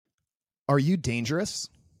Are you dangerous?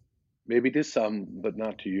 Maybe to some, but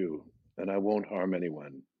not to you, and I won't harm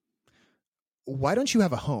anyone. Why don't you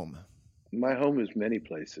have a home? My home is many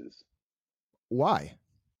places Why?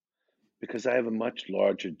 because I have a much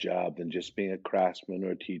larger job than just being a craftsman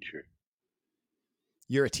or a teacher.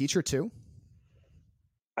 You're a teacher too?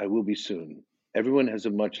 I will be soon. Everyone has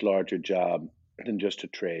a much larger job than just a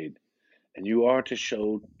trade, and you are to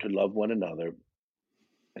show to love one another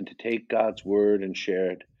and to take God's word and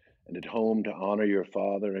share it, and at home to honor your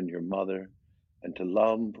father and your mother, and to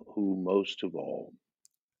love who most of all.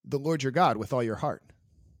 The Lord your God with all your heart.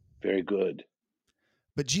 Very good.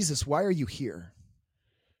 But Jesus, why are you here?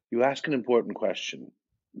 You ask an important question.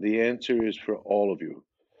 The answer is for all of you.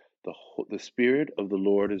 The Spirit of the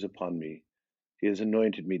Lord is upon me. He has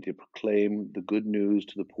anointed me to proclaim the good news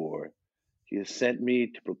to the poor. He has sent me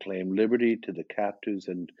to proclaim liberty to the captives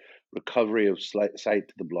and recovery of sight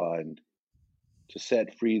to the blind, to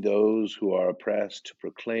set free those who are oppressed, to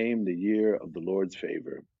proclaim the year of the Lord's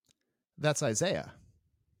favor. That's Isaiah.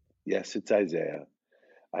 Yes, it's Isaiah.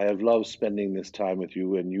 I have loved spending this time with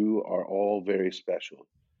you, and you are all very special.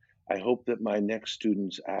 I hope that my next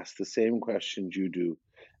students ask the same questions you do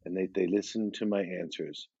and that they listen to my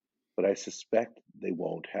answers, but I suspect they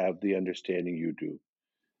won't have the understanding you do.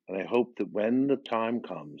 And I hope that when the time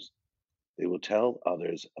comes, they will tell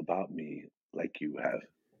others about me like you have.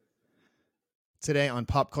 Today on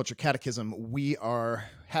Pop Culture Catechism, we are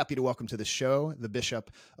happy to welcome to the show the Bishop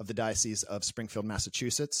of the Diocese of Springfield,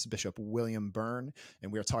 Massachusetts, Bishop William Byrne,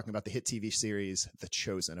 and we are talking about the hit TV series The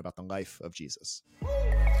Chosen, about the life of Jesus.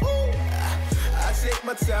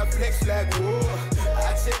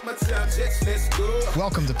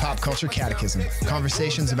 Welcome to Pop Culture Catechism,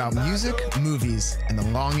 conversations about music, movies, and the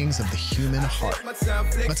longings of the human heart.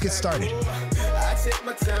 Let's get started.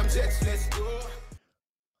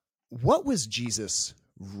 What was Jesus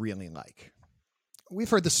really like? We've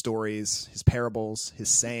heard the stories, his parables, his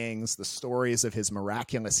sayings, the stories of his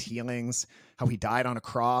miraculous healings, how he died on a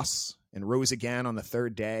cross and rose again on the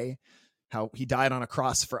third day, how he died on a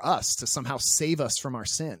cross for us to somehow save us from our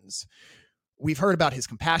sins. We've heard about his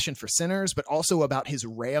compassion for sinners, but also about his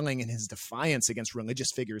railing and his defiance against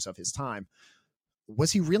religious figures of his time.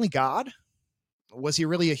 Was he really God? Was he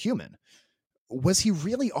really a human? Was he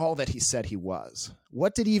really all that he said he was?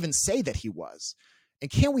 What did he even say that he was? And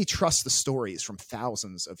can we trust the stories from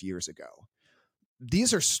thousands of years ago?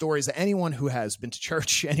 These are stories that anyone who has been to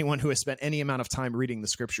church, anyone who has spent any amount of time reading the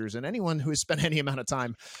scriptures, and anyone who has spent any amount of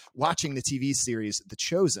time watching the TV series The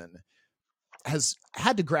Chosen has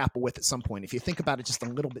had to grapple with at some point. If you think about it just a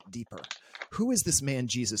little bit deeper, who is this man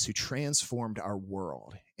Jesus who transformed our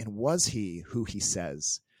world? And was he who he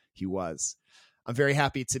says he was? I'm very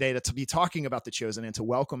happy today to be talking about The Chosen and to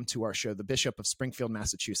welcome to our show the Bishop of Springfield,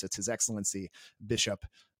 Massachusetts, His Excellency, Bishop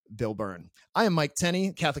Bill Byrne. I am Mike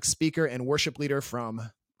Tenney, Catholic speaker and worship leader from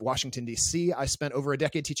Washington, D.C. I spent over a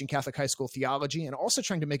decade teaching Catholic high school theology and also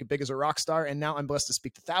trying to make it big as a rock star. And now I'm blessed to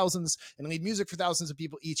speak to thousands and lead music for thousands of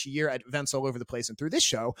people each year at events all over the place. And through this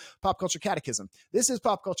show, Pop Culture Catechism. This is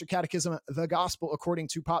Pop Culture Catechism, the gospel according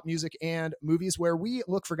to pop music and movies, where we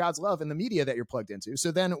look for God's love in the media that you're plugged into. So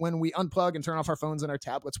then when we unplug and turn off our phones and our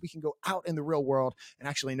tablets, we can go out in the real world and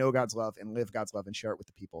actually know God's love and live God's love and share it with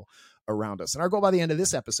the people around us. And our goal by the end of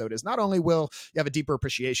this episode is not only will you have a deeper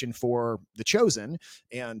appreciation for The Chosen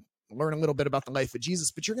and learn a little bit about the life of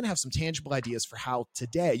Jesus, but you're going to have some tangible ideas for how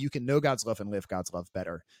today you can know God's love and live God's love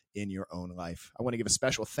better in your own life. I want to give a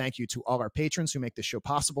special thank you to all our patrons who make this show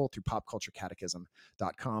possible through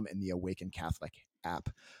popculturecatechism.com and the Awaken Catholic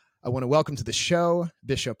app. I want to welcome to the show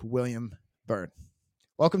Bishop William Byrne.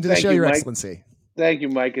 Welcome to the show, Your Excellency. Thank you,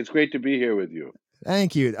 Mike. It's great to be here with you.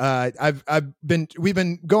 Thank you. We've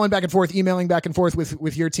been going back and forth, emailing back and forth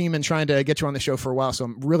with your team and trying to get you on the show for a while. So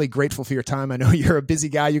I'm really grateful for your time. I know you're a busy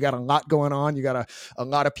guy. You got a lot going on. You got a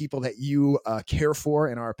lot of people that you care for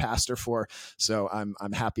and are a pastor for. So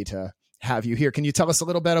I'm happy to have you here. Can you tell us a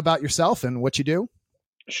little bit about yourself and what you do?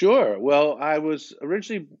 Sure. Well, I was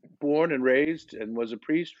originally born and raised and was a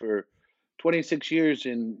priest for 26 years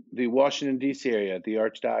in the Washington, D.C. area at the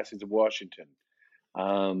Archdiocese of Washington.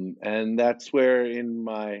 And that's where in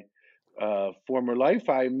my former life,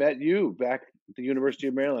 I met you back at the University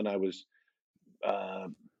of Maryland. I was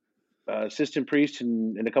assistant priest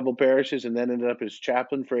in a couple parishes and then ended up as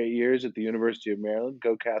chaplain for 8 years at the University of Maryland.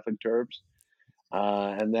 Go Catholic Terps.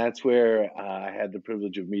 And that's where I had the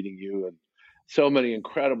privilege of meeting you and so many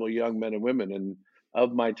incredible young men and women. And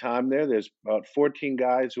of my time there's about 14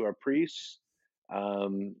 guys who are priests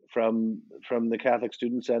from the Catholic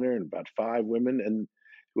Student Center, and about 5 women and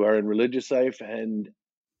who are in religious life, and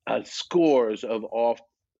scores of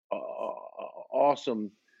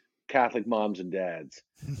awesome Catholic moms and dads.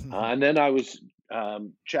 And then I was not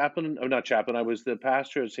chaplain. I was the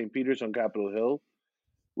pastor of St. Peter's on Capitol Hill,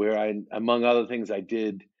 where among other things,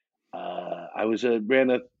 ran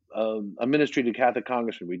a ministry to Catholic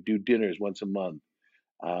congressmen. We do dinners once a month.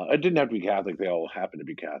 It didn't have to be Catholic; they all happen to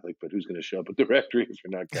be Catholic. But who's going to show up at the rectory if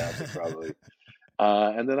you're not Catholic, probably?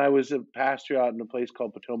 And then I was a pastor out in a place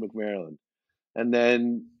called Potomac, Maryland. And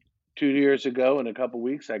then 2 years ago, in a couple of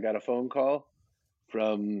weeks, I got a phone call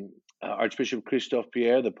from Archbishop Christophe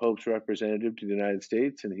Pierre, the Pope's representative to the United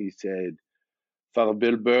States, and he said, "Father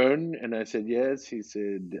Bill Byrne," and I said, "Yes." He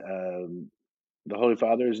said, "The Holy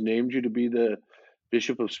Father has named you to be the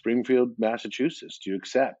Bishop of Springfield, Massachusetts. Do you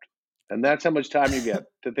accept?" And that's how much time you get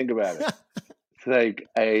to think about it. It's like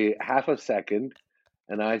a half a second,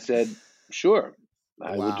 and I said, "Sure,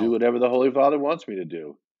 I will do whatever the Holy Father wants me to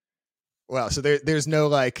do." Wow. So there's no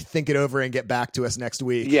like think it over and get back to us next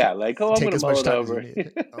week. Yeah, like, I'm going to mull it over.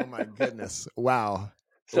 Oh my goodness. Wow.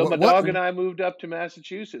 So my dog and I moved up to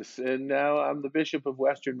Massachusetts, and now I'm the Bishop of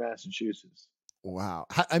Western Massachusetts. Wow.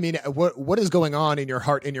 I mean, what is going on in your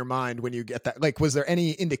heart, in your mind when you get that? Like, was there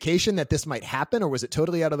any indication that this might happen, or was it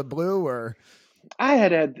totally out of the blue? Or I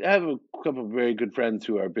have a couple of very good friends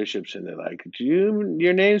who are bishops, and they're like,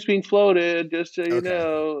 "Your name's being floated, just so you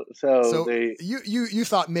know." So you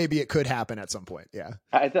thought maybe it could happen at some point, yeah?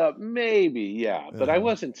 I thought maybe, yeah, but I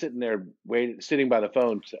wasn't sitting there sitting by the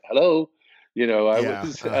phone. Hello,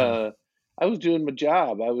 I was doing my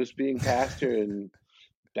job. I was being pastor and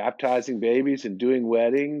baptizing babies and doing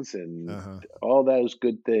weddings and all those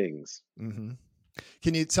good things. Mm-hmm.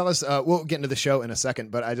 Can you tell us, we'll get into the show in a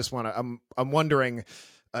second, but I just want to, I'm wondering,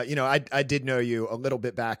 I did know you a little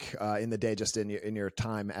bit back in the day, just in your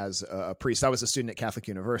time as a priest. I was a student at Catholic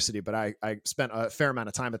University, but I spent a fair amount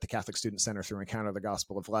of time at the Catholic Student Center through Encounter the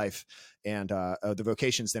Gospel of Life and the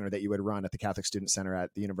Vocations Dinner that you would run at the Catholic Student Center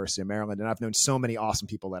at the University of Maryland. And I've known so many awesome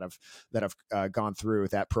people that have gone through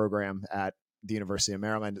that program at the University of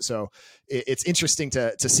Maryland. So it's interesting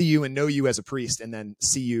to see you and know you as a priest, and then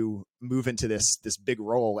see you move into this big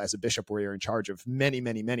role as a bishop where you're in charge of many,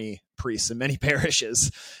 many, many priests and many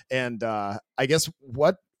parishes. And I guess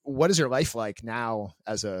what is your life like now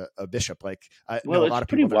as a bishop? Like, well, it's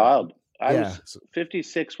pretty wild. I was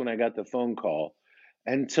 56 when I got the phone call.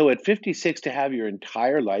 And so at 56, to have your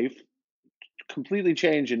entire life completely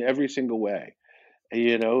change in every single way,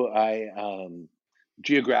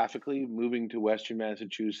 geographically moving to Western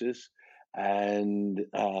Massachusetts, and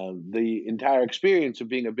the entire experience of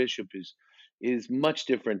being a bishop is much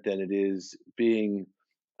different than it is being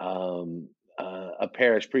a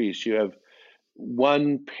parish priest. You have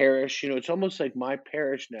one parish. It's almost like my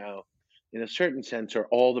parish now, in a certain sense, are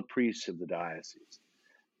all the priests of the diocese.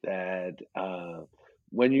 That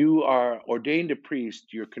when you are ordained a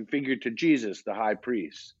priest, you're configured to Jesus, the high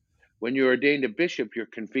priest. When you're ordained a bishop, you're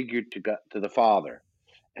configured to the Father.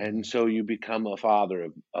 And so you become a father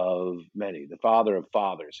of many, the father of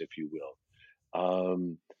fathers, if you will.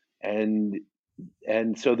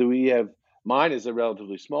 And so that we have, mine is a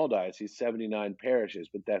relatively small diocese, 79 parishes,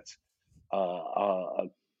 but that's a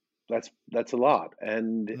lot.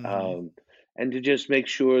 And to just make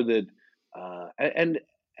sure that, and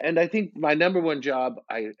I think my number one job,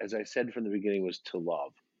 as I said from the beginning, was to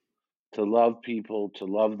love people, to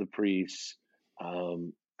love the priests,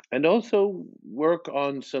 and also work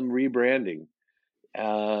on some rebranding.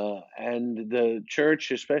 And the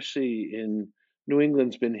church, especially in New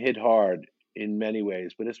England's been hit hard in many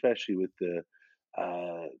ways, but especially with the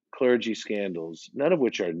clergy scandals, none of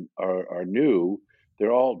which are new.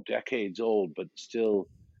 They're all decades old, but still,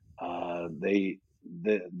 the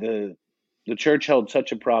church held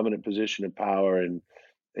such a prominent position of power in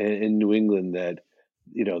New England that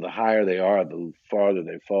the higher they are, the farther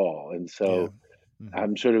they fall. And so. Yeah.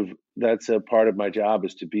 I'm that's a part of my job,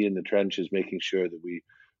 is to be in the trenches, making sure that we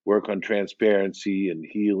work on transparency and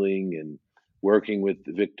healing and working with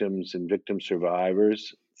the victims and victim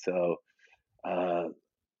survivors. So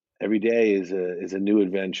every day is a new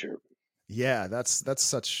adventure. Yeah, that's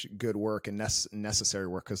such good work and necessary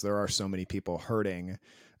work, because there are so many people hurting,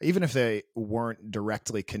 even if they weren't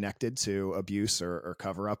directly connected to abuse or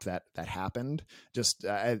cover up that happened. Just,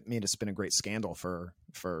 I mean, it's been a great scandal for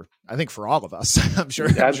I think for all of us. I'm sure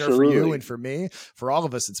for you and for me, for all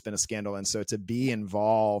of us, it's been a scandal. And so to be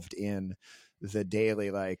involved in the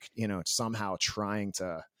daily, somehow trying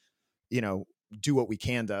to, do what we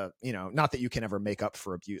can to, not that you can ever make up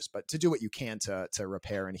for abuse, but to do what you can to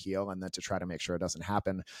repair and heal, and then to try to make sure it doesn't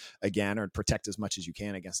happen again, or protect as much as you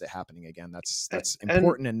can against it happening again. That's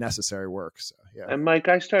important and necessary work. So, yeah. And Mike,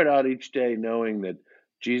 I start out each day knowing that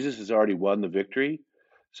Jesus has already won the victory.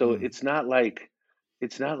 So it's not like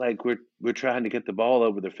it's not like we're trying to get the ball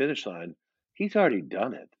over the finish line. He's already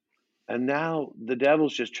done it. And now the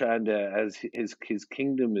devil's just trying to, as his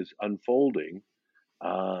kingdom is unfolding,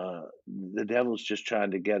 the devil's just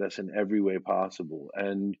trying to get us in every way possible.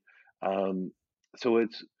 And um, so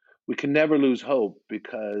we can never lose hope,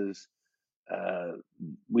 because uh,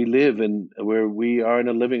 we live in where we are in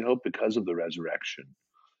a living hope because of the resurrection.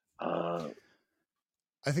 Uh,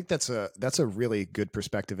 I think that's a really good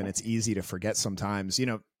perspective, and it's easy to forget sometimes,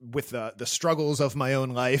 with the struggles of my own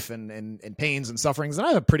life and pains and sufferings. And I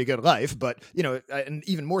have a pretty good life, but and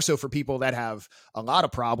even more so for people that have a lot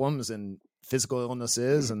of problems and physical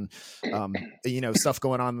illnesses and stuff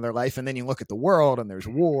going on in their life. And then you look at the world, and there's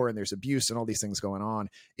war and there's abuse and all these things going on.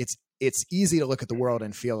 It's easy to look at the world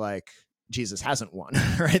and feel like Jesus hasn't won,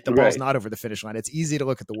 right? The ball's not over the finish line. It's easy to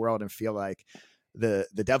look at the world and feel like the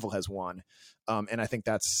devil has won. And I think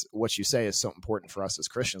that's what you say is so important for us as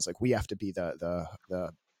Christians. Like, we have to be the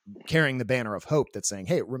carrying the banner of hope that's saying,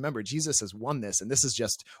 hey, remember, Jesus has won this. And this is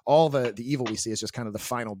just all the evil we see is just kind of the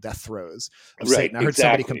final death throes of Satan. I heard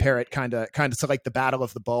somebody compare it kind of to like the Battle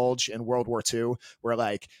of the Bulge in World War II, where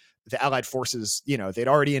like the Allied forces, they'd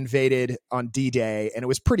already invaded on D-Day, and it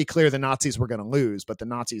was pretty clear the Nazis were going to lose, but the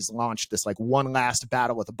Nazis launched this like one last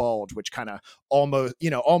battle at the Bulge, which kind of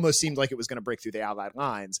almost seemed like it was going to break through the Allied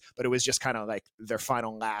lines, but it was just kind of like their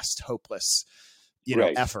final last hopeless,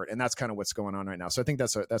 effort. And that's kind of what's going on right now. So I think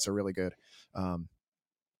that's a really good,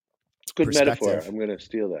 it's good metaphor. I'm going to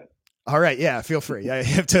steal that. All right. Yeah. Feel free. Yeah,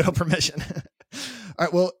 you have total permission. All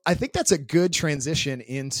right. Well, I think that's a good transition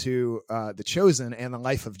into The Chosen and the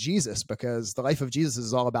life of Jesus, because the life of Jesus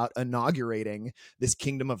is all about inaugurating this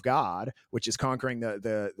kingdom of God, which is conquering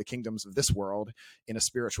the kingdoms of this world in a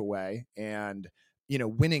spiritual way, and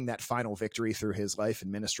winning that final victory through his life and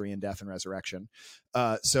ministry and death and resurrection.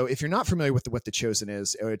 So if you're not familiar with what The Chosen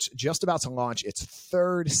is, it's just about to launch its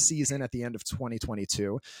third season at the end of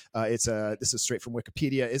 2022. This is straight from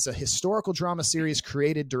Wikipedia. It's a historical drama series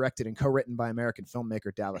created, directed, and co-written by American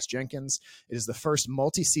filmmaker Dallas Jenkins. It is the first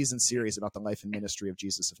multi-season series about the life and ministry of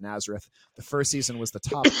Jesus of Nazareth. The first season was the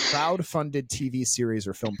top crowd-funded TV series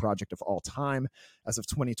or film project of all time. As of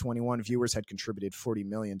 2021, viewers had contributed $40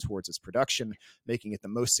 million towards its production, making it the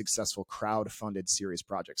most successful crowd-funded series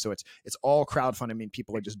project. So it's all crowdfunded. I mean,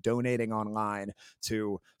 people are just donating online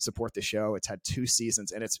to support the show. It's had 2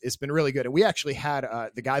 seasons, and it's been really good. And we actually had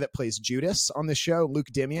the guy that plays Judas on the show, Luke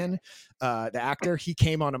Dimian, the actor. He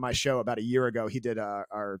came onto my show about a year ago. He did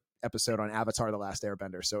our episode on Avatar: The Last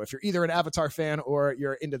Airbender. So if you're either an Avatar fan or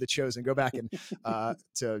you're into The Chosen, go back and I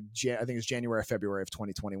think it was January or February of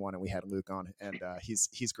 2021, and we had Luke on, and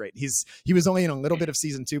he's great. He was only in a little bit of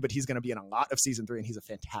season 2, but he's going to be in a lot of season 3, and he's a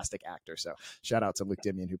fantastic actor. So shout out to Luke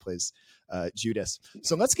Dimian, who plays Judas.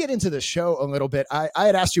 So let's get into the show a little bit. I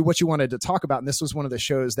had asked you what you wanted to talk about, and this was one of the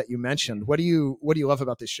shows that you mentioned. What do you love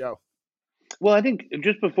about this show? Well, I think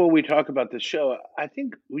just before we talk about the show, I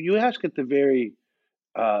think you asked at the very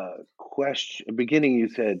beginning, you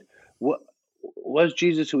said, what was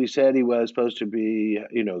Jesus who he said he was supposed to be,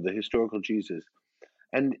 the historical Jesus?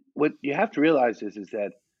 And what you have to realize is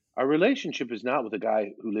that our relationship is not with a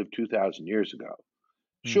guy who lived 2,000 years ago.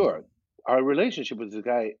 Sure, our relationship with the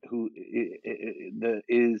guy who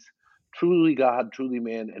is truly God, truly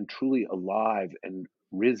man, and truly alive and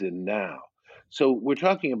risen now. So we're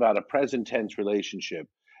talking about a present tense relationship.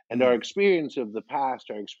 And our experience of the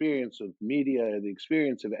past, our experience of media, the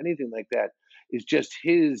experience of anything like that is just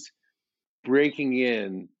his breaking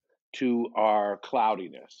in to our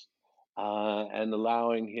cloudiness and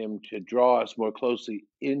allowing him to draw us more closely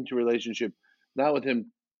into relationship, not with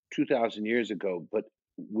him 2,000 years ago, but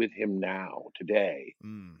with him now, today,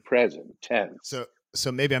 present tense.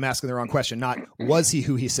 So maybe I'm asking the wrong question. Not was he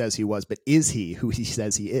who he says he was, but is he who he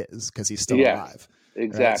says he is, because he's still alive.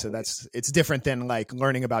 Exactly. Right? So it's different than like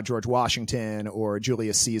learning about George Washington or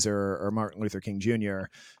Julius Caesar or Martin Luther King Jr.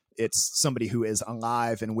 It's somebody who is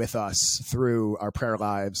alive and with us through our prayer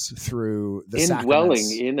lives, through the indwelling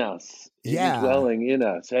sacraments. in us, indwelling in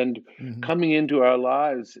us, and coming into our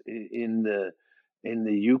lives in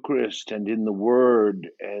the Eucharist and in the Word,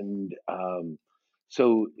 and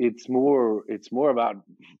so it's more about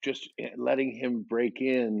just letting him break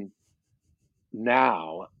in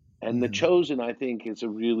now. And The Chosen, I think, is a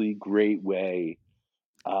really great way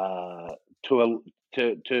to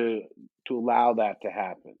allow that to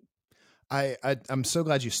happen. I'm so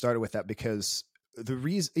glad you started with that, because the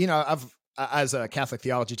reason, I've, as a Catholic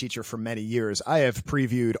theology teacher for many years, I have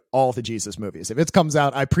previewed all the Jesus movies. If it comes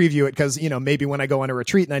out, I preview it because, maybe when I go on a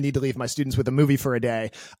retreat and I need to leave my students with a movie for a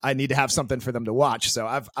day, I need to have something for them to watch. So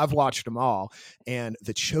I've watched them all. And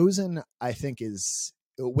The Chosen, I think, is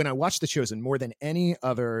when I watch The Chosen more than any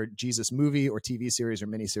other Jesus movie or TV series or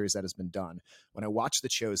miniseries that has been done, when I watch The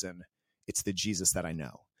Chosen, it's the Jesus that I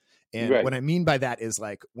know. And Right. what I mean by that is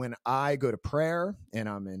like when I go to prayer and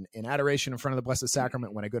I'm in adoration in front of the Blessed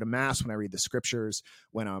Sacrament, when I go to Mass, when I read the scriptures,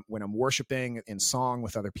 when I'm worshiping in song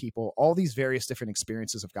with other people, all these various different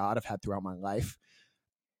experiences of God I've had throughout my life.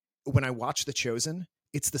 When I watch The Chosen,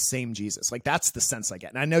 it's the same Jesus. Like that's the sense I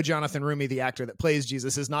get. And I know Jonathan Rumi, the actor that plays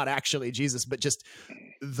Jesus, is not actually Jesus, but just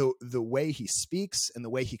the way he speaks and the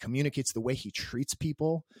way he communicates, the way he treats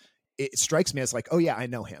people, it strikes me as like, oh yeah, I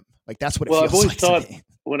know him. Like that's what it Well, I've feels always like thought to me.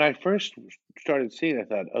 when I first started seeing it, I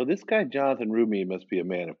thought, oh, this guy Jonathan Rumi must be a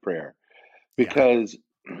man of prayer, Yeah. because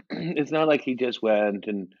it's not like he just went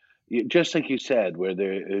and just like you said, where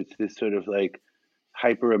it's this sort of like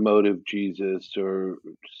hyper emotive Jesus or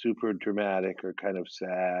super dramatic or kind of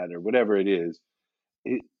sad or whatever it is.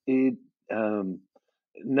 It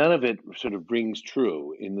none of it sort of rings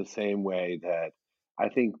true in the same way that I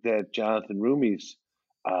think that Jonathan Rumi's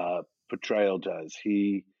portrayal does.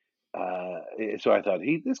 So I thought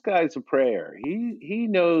this guy's a prayer. He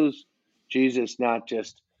knows Jesus not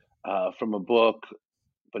just from a book,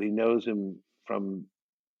 but he knows him from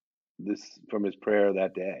from his prayer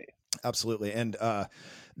that day. Absolutely. And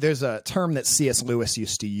there's a term that C.S. Lewis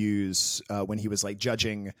used to use when he was like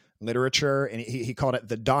judging literature, and he called it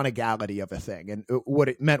the Donegality of a thing. And what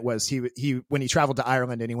it meant was he when he traveled to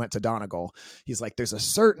Ireland and he went to Donegal, he's like, there's a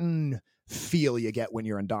certain feel you get when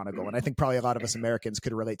you're in Donegal. And I think probably a lot of us Americans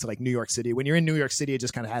could relate to like New York City. When you're in New York City, it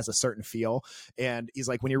just kind of has a certain feel. And he's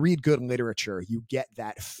like, when you read good literature, you get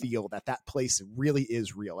that feel that place really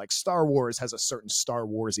is real. Like Star Wars has a certain Star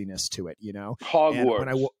Warsiness to it, you know? Hogwarts.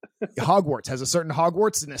 And when Hogwarts has a certain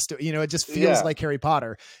Hogwartsiness to it, you know, it just feels like Harry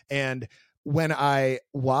Potter. And when I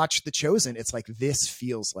watch The Chosen, it's like, this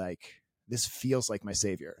feels like my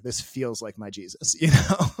savior. This feels like my Jesus, you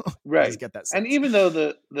know? Right. Just get that sense. And even though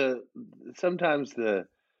the sometimes the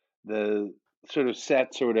sort of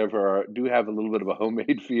sets or whatever do have a little bit of a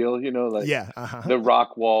homemade feel, you know, like the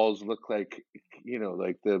rock walls look like, you know,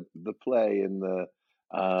 like the play in the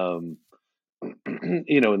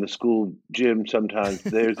you know, in the school gym sometimes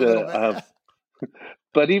there's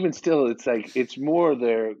but even still it's like it's more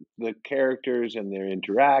the characters and their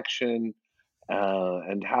interaction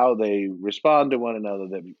and how they respond to one another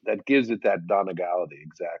that gives it that Donegality.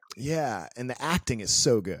 Exactly. Yeah, and the acting is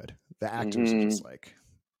so good. The actors are just like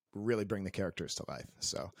really bring the characters to life.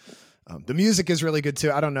 So the music is really good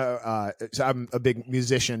too. I don't know. So I'm a big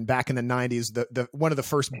musician. Back in the 90s, the one of the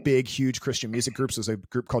first big, huge Christian music groups was a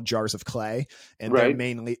group called Jars of Clay, and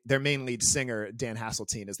their main lead singer Dan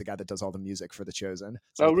Hasseltine is the guy that does all the music for The Chosen.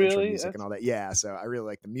 So oh, really? Music and all that. Yeah. So I really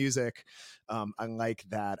like the music. I like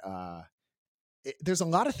that. There's a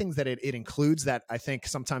lot of things that it includes that I think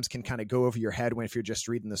sometimes can kind of go over your head if you're just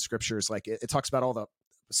reading the scriptures. Like it talks about all the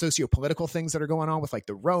socio-political things that are going on with like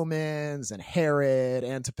the Romans and Herod,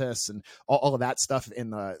 Antipas, and all of that stuff in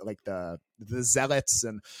the zealots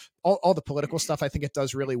and all the political stuff. I think it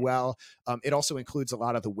does really well. It also includes a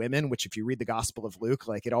lot of the women, which if you read the Gospel of Luke,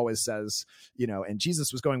 like it always says, you know, and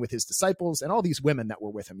Jesus was going with his disciples and all these women that were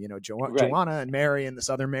with him, you know, Joanna and Mary and this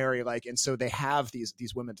other Mary, like, and so they have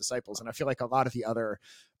these women disciples. And I feel like a lot of the other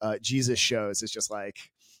Jesus shows is just like,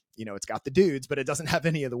 you know, it's got the dudes, but it doesn't have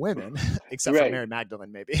any of the women except for Mary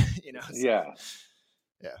Magdalene, maybe, you know? So, yeah,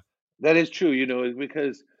 that is true. You know,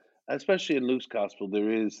 because especially in Luke's gospel,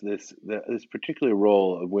 there is this particular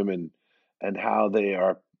role of women and how they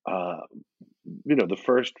are, you know, the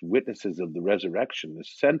first witnesses of the resurrection, the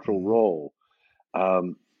central role.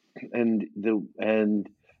 And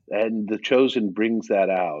the Chosen brings that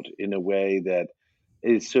out in a way that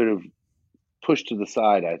is sort of pushed to the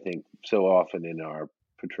side, I think, so often in our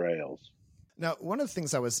portrayals. Now, one of the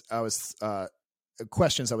things I was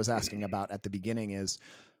questions I was asking about at the beginning is,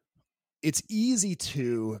 it's easy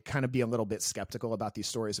to kind of be a little bit skeptical about these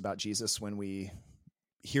stories about Jesus when we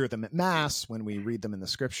hear them at Mass, when we read them in the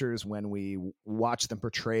scriptures, when we watch them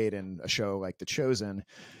portrayed in a show like The Chosen.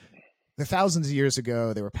 The thousands of years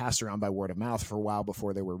ago, they were passed around by word of mouth for a while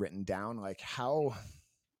before they were written down. Like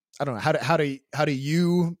I don't know, how do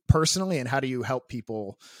you personally, and how do you help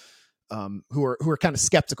people who are kind of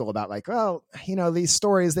skeptical about like, well, you know, these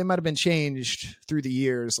stories, they might've been changed through the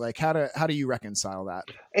years. Like how do you reconcile that?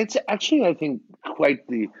 It's actually, I think, quite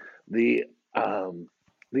the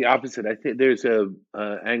opposite. I think there's a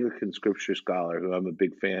Anglican scripture scholar who I'm a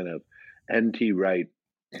big fan of, N.T. Wright.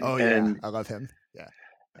 Oh yeah, I love him. Yeah.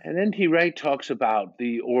 And N.T. Wright talks about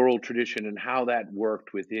the oral tradition and how that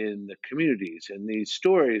worked within the communities, and these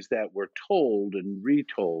stories that were told and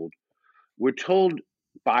retold were told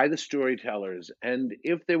by the storytellers. And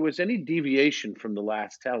if there was any deviation from the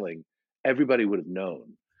last telling, everybody would have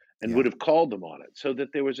known and would Yeah. have called them on it, so that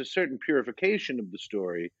there was a certain purification of the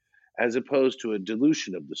story as opposed to a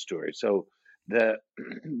dilution of the story. So the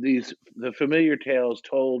the familiar tales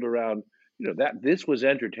told around, that this was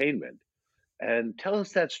entertainment, and tell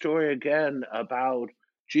us that story again about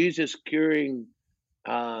Jesus curing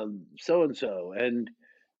so and so, and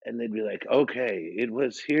they'd be like, okay, it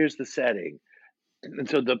was, here's the setting. And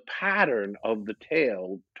so the pattern of the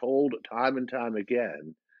tale told time and time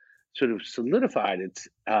again sort of solidified its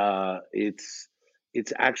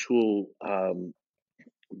actual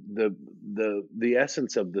the the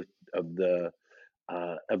essence of the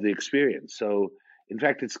experience. So in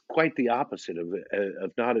fact, it's quite the opposite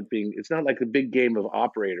of not it being. It's not like a big game of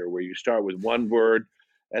operator where you start with one word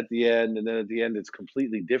at the end, and then at the end it's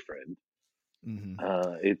completely different. Hmm.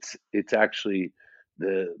 It's actually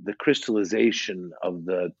the crystallization of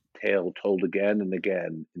the tale told again and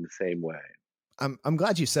again in the same way. I'm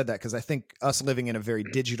glad you said that, because I think us living in a very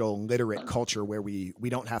digital literate culture where we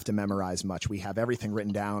don't have to memorize much. We have everything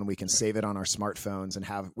written down. We can save it on our smartphones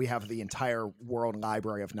and we have the entire world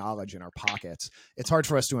library of knowledge in our pockets. It's hard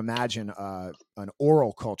for us to imagine an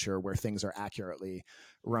oral culture where things are accurately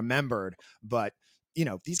remembered. But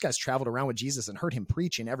these guys traveled around with Jesus and heard him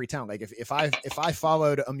preach in every town. Like if I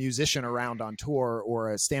followed a musician around on tour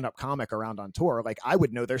or a stand-up comic around on tour, like I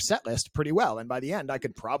would know their set list pretty well. And by the end, I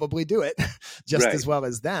could probably do it just Right, as well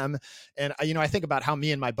as them. And I think about how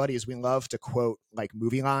me and my buddies, we love to quote like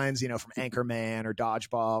movie lines, from Anchorman or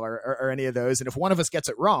Dodgeball or any of those. And if one of us gets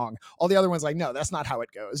it wrong, all the other ones like, no, that's not how it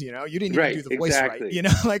goes. You didn't even right, do the voice right.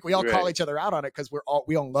 exactly, Like we all call right. each other out on it because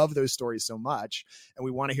we all love those stories so much, and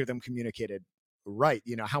we want to hear them communicated right.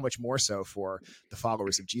 How much more so for the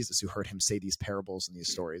followers of Jesus who heard him say these parables and these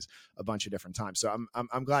stories a bunch of different times. So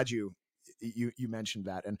I'm glad you mentioned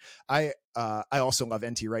that. And I also love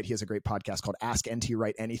NT Wright. He has a great podcast called Ask NT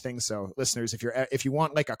Wright Anything. So listeners, if you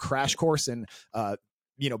want like a crash course in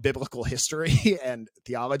biblical history and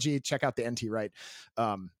theology, check out the NT Wright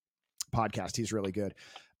podcast. He's really good.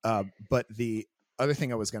 But the other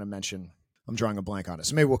thing I was going to mention, I'm drawing a blank on it,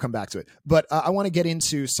 so maybe we'll come back to it. But I want to get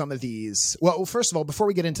into some of these. Well, first of all, before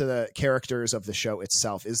we get into the characters of the show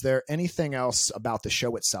itself, is there anything else about the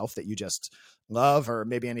show itself that you just love, or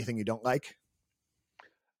maybe anything you don't like?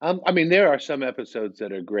 I mean, there are some episodes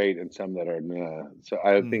that are great and some that are not. So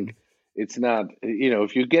I Mm-hmm. think it's not,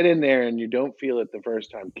 if you get in there and you don't feel it the first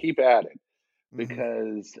time, keep at it, Mm-hmm.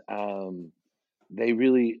 because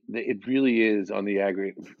it really is on the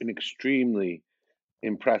aggregate an extremely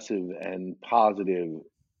impressive and positive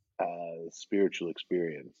spiritual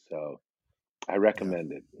experience. So I Yeah.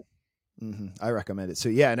 recommend it. Mm-hmm. I recommend it. So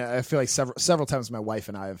yeah, and I feel like several times my wife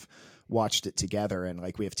and I have watched it together, and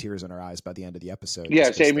like we have tears in our eyes by the end of the episode, Yeah,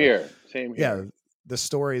 just because same here. Same yeah, here. the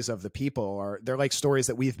stories of the people they're like stories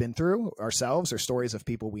that we've been through ourselves, or stories of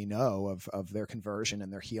people we know of their conversion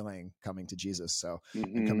and their healing coming to Jesus. So,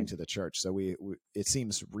 and coming Hmm. to the church. So we it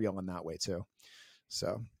seems real in that way too.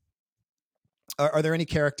 So are there any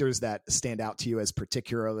characters that stand out to you as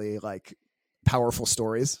particularly like powerful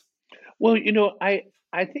stories? Well,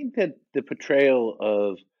 I think that the portrayal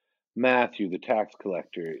of Matthew, the tax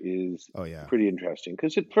collector, is Oh yeah. pretty interesting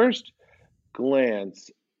because at first glance,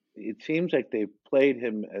 it seems like they played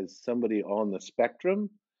him as somebody on the spectrum.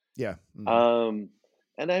 Yeah. Mm-hmm. Um,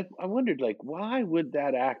 and I wondered, like, why would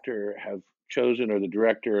that actor have chosen, or the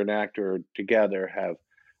director and actor together have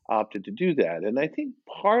opted to do that? And I think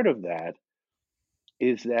part of that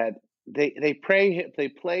is that they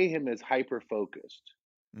play him as hyper focused.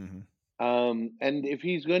 Mm-hmm. And if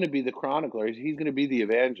he's going to be the chronicler, he's going to be the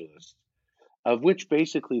evangelist, of which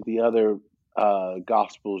basically the other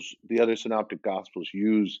synoptic gospels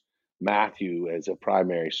use Matthew as a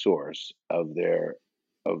primary source of their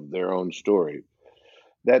own story.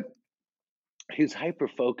 That his hyper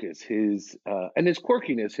focus, his and his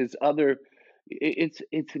quirkiness,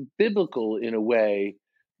 it's biblical in a way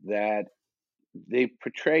that they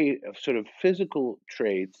portray sort of physical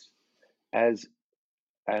traits as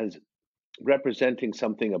as representing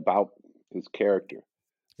something about his character.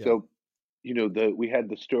 Yeah. So, we had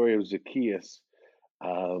the story of Zacchaeus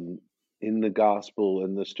um, in the gospel,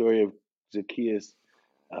 and the story of Zacchaeus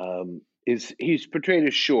is he's portrayed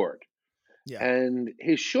as short, Yeah. and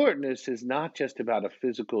his shortness is not just about a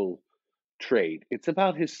physical trait; it's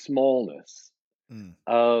about his smallness Mm.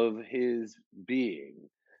 of his being,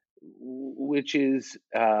 which is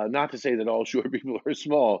not to say that all short people are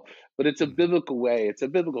small, but it's a Mm-hmm. biblical way. It's a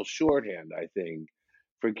biblical shorthand, I think,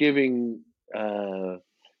 for giving, for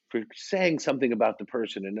saying something about the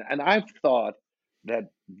person. And I've thought that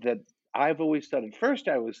I've always thought at first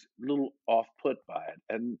I was a little off put by it,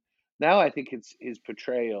 and now I think it's his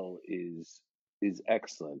portrayal is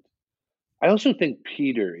excellent. I also think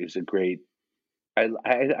Peter is a great.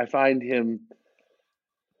 I find him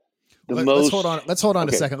the Let's hold on. most Let's hold on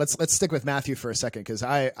a okay. second. Let's stick with Matthew for a second, because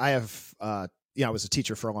I have I was a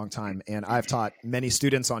teacher for a long time, and I've taught many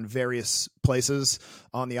students on various places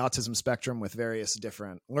on the autism spectrum with various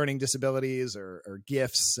different learning disabilities or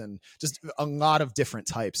gifts, and just a lot of different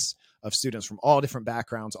types of students from all different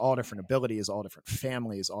backgrounds, all different abilities, all different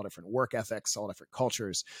families, all different work ethics, all different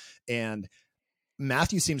cultures. And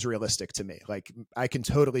Matthew seems realistic to me. Like, I can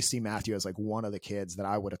totally see Matthew as like one of the kids that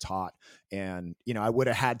I would have taught. And, I would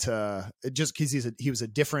have had to, just because he was a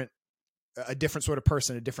different sort of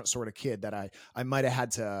person, a different sort of kid that I might have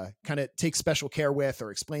had to kind of take special care with or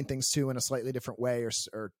explain things to in a slightly different way,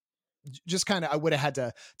 or just kind of, I would have had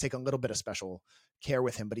to take a little bit of special care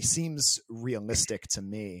with him, but he seems realistic to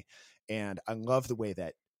me. And I love the way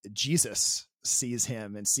that Jesus sees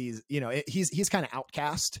him and sees, he's kind of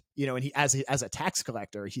outcast, and he, as a tax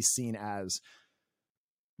collector, he's seen as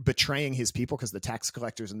betraying his people, because the tax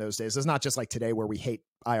collectors in those days is not just like today where we hate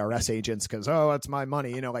IRS agents because, oh, it's my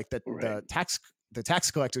money, like Right. the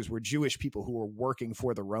tax collectors were Jewish people who were working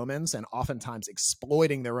for the Romans and oftentimes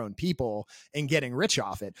exploiting their own people and getting rich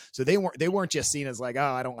off it. So they weren't just seen as like, oh,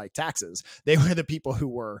 I don't like taxes. They were the people who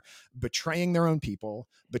were betraying their own people,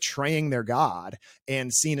 betraying their God,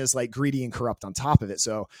 and seen as like greedy and corrupt on top of it.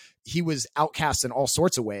 So he was outcast in all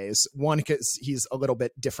sorts of ways. One, because he's a little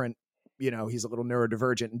bit different, he's a little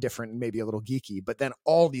neurodivergent and different and maybe a little geeky, but then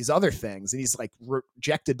all these other things, and he's like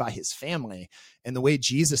rejected by his family. And the way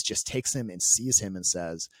Jesus just takes him and sees him and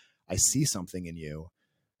says, I see something in you.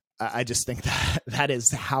 I just think that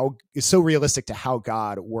is so realistic to how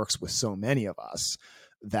God works with so many of us,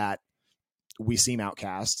 that we seem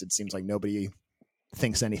outcast. It seems like nobody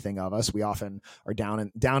thinks anything of us. We often are down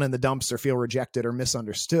in the dumps or feel rejected or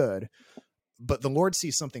misunderstood. But the Lord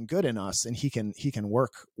sees something good in us, and he can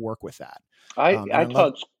work with that. And I I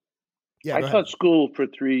love, taught yeah, I go ahead. taught school for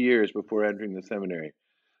 3 years before entering the seminary,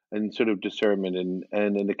 and sort of discernment, and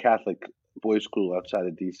in the Catholic boys' school outside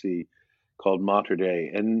of DC called Mater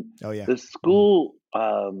Dei. And Oh yeah. the Mm-hmm. school,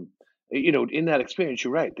 in that experience,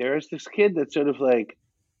 you're right. There is this kid that's sort of like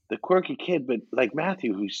the quirky kid, but like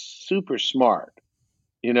Matthew, who's super smart,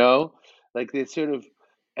 you know, like they sort of,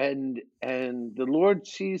 and the Lord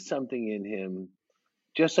sees something in him,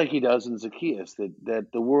 just like he does in Zacchaeus, that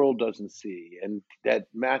the world doesn't see, and that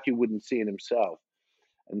Matthew wouldn't see in himself,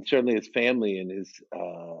 and certainly his family and his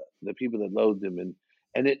the people that loathed him,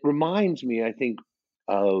 and it reminds me, I think,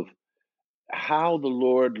 of how the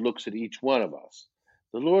Lord looks at each one of us.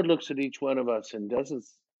 The Lord looks at each one of us and doesn't.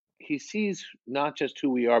 He sees not just who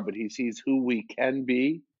we are, but he sees who we can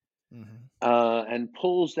be, Mm-hmm. and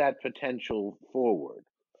pulls that potential forward.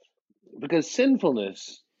 Because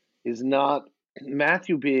sinfulness is not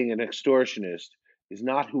Matthew being an extortionist is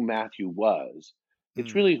not who Matthew was.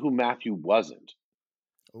 It's Mm. really who Matthew wasn't.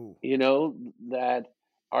 Oh. That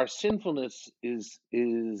our sinfulness is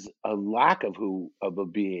a lack of who of a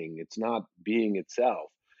being. It's not being itself.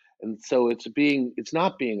 And so it's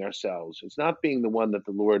not being ourselves. It's not being the one that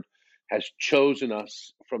the Lord has chosen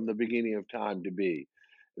us from the beginning of time to be.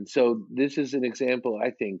 And so this is an example,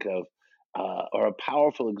 I think, of or a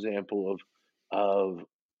powerful example of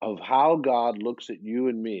of how God looks at you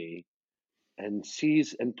and me and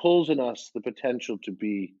sees and pulls in us the potential to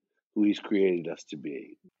be who he's created us to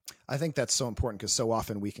be. I think that's so important, because so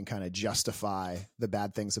often we can kind of justify the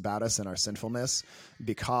bad things about us and our sinfulness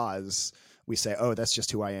because we say, "Oh, that's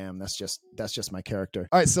just who I am. That's just my character."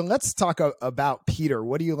 All right, so let's talk about Peter.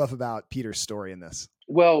 What do you love about Peter's story in this?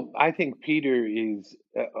 Well, I think Peter is.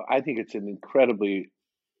 I think it's an incredibly,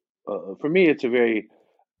 for me, it's a very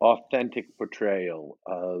authentic portrayal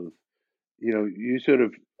of. You sort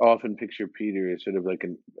of often picture Peter as sort of like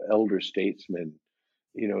an elder statesman.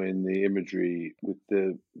 In the imagery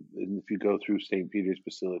and if you go through St. Peter's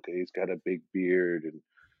Basilica, he's got a big beard and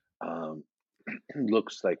um,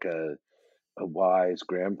 looks like a wise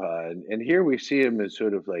grandpa. And here we see him as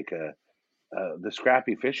sort of like the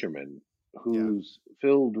scrappy fisherman Yeah. who's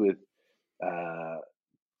filled with uh,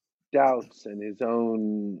 doubts and his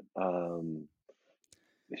own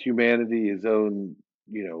humanity, his own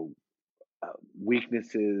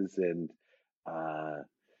weaknesses, uh,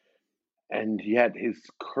 and yet his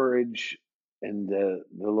courage and the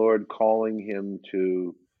Lord calling him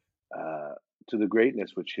uh, to the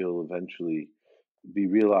greatness which he'll eventually be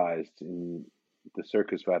realized in the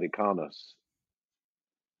Circus Vaticanus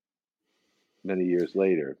many years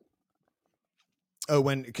later. Oh,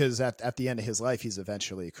 because at the end of his life, he's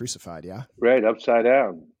eventually crucified. Yeah. Right, upside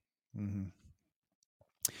down. Mm-hmm.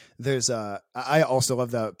 I also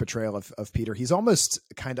love the portrayal of Peter. He's almost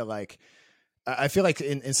kind of like, I feel like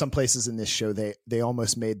in some places in this show, they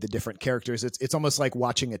almost made the different characters. It's almost like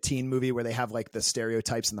watching a teen movie where they have like the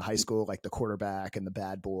stereotypes in the high school, like the quarterback and the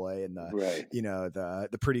bad boy and the, Right.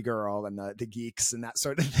 the pretty girl and the geeks and that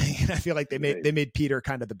sort of thing. And I feel like they made Peter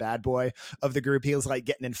kind of the bad boy of the group. He was like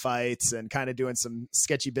getting in fights and kind of doing some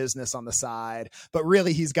sketchy business on the side, but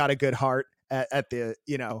really he's got a good heart at the,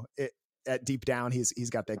 at deep down,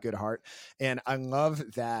 he's got that good heart. And I love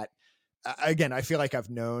that. Again, I feel like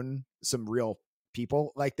I've known some real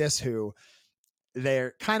people like this who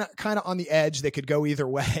they're kind of on the edge. They could go either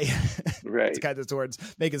way. Right. It's kind of towards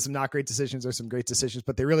making some not great decisions or some great decisions,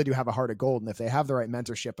 but they really do have a heart of gold. And if they have the right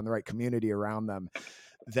mentorship and the right community around them,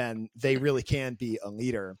 then they really can be a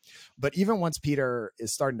leader. But even once Peter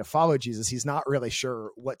is starting to follow Jesus, he's not really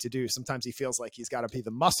sure what to do. Sometimes he feels like he's got to be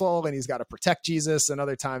the muscle and he's got to protect Jesus. And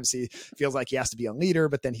other times he feels like he has to be a leader,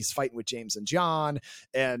 but then he's fighting with James and John.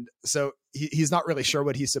 And so he's not really sure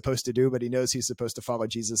what he's supposed to do, but he knows he's supposed to follow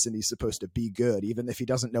Jesus and he's supposed to be good, even if he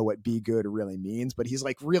doesn't know what be good really means, but he's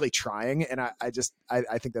like really trying. And I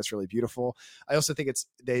think that's really beautiful. I also think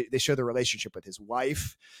they show the relationship with his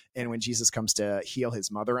wife. And when Jesus comes to heal his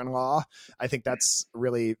mother-in-law, I think that's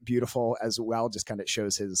really beautiful as well. Just kind of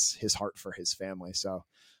shows his heart for his family. So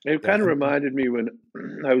it kind of reminded me when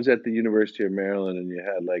I was at the University of Maryland and you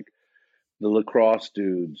had like the lacrosse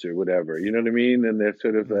dudes or whatever, you know what I mean? And they're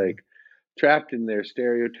sort of like trapped in their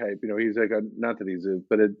stereotype. He's like not that he's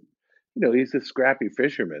he's a scrappy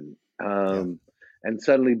fisherman, and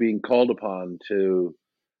suddenly being called upon to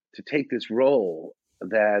take this role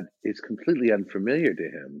that is completely unfamiliar to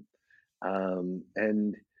him,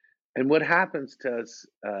 and what happens to us,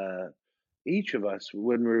 each of us,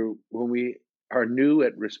 when we are new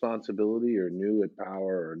at responsibility or new at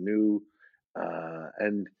power or new,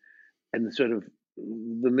 and sort of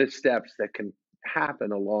the missteps that can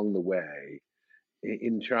happen along the way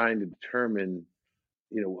in trying to determine,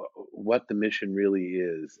 what the mission really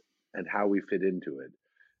is and how we fit into it.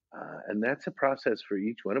 And that's a process for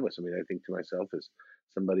each one of us. I mean, I think to myself as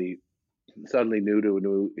somebody suddenly new to a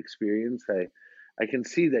new experience, I can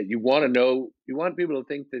see that you want people to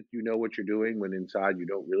think that you know what you're doing when inside you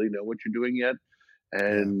don't really know what you're doing yet.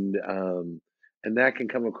 And that can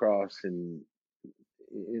come across in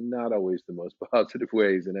not always the most positive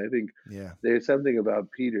ways. And I think there's something about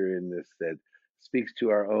Peter in this that speaks to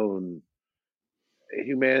our own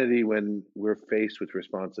humanity when we're faced with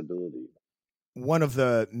responsibility. One of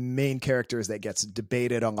the main characters that gets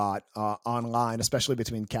debated a lot online, especially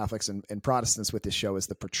between Catholics and Protestants with this show, is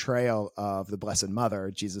the portrayal of the Blessed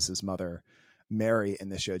Mother, Jesus's mother, Mary, in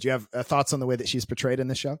this show. Do you have thoughts on the way that she's portrayed in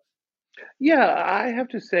this show? Yeah, I have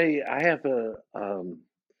to say I have a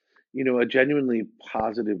genuinely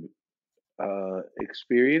positive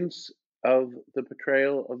experience of the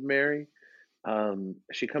portrayal of Mary.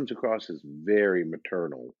 She comes across as very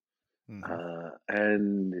maternal,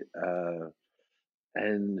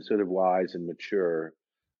 and sort of wise and mature.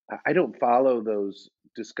 I don't follow those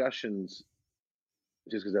discussions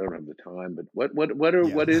just because I don't have the time. But what are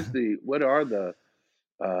the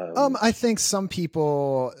I think some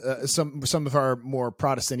people, some of our more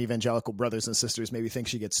Protestant evangelical brothers and sisters maybe think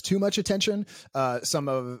she gets too much attention.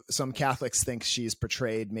 Some Catholics think she's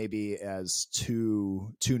portrayed maybe as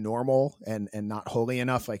too normal and not holy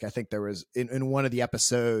enough. Like I think there was in one of the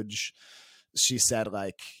episodes, she said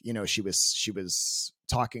like, she was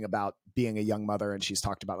talking about being a young mother and she's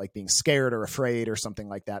talked about like being scared or afraid or something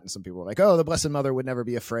like that. And some people were like, oh, the Blessed Mother would never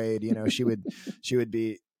be afraid. She would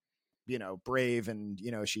be, brave, and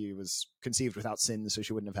she was conceived without sin, so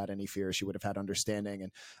she wouldn't have had any fear. She would have had understanding.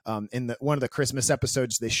 And in one of the Christmas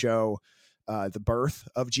episodes, they show the birth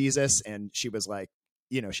of Jesus, and she was like,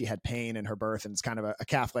 she had pain in her birth, and it's kind of a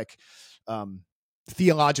Catholic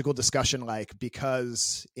theological discussion, like,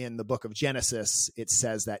 because in the book of Genesis it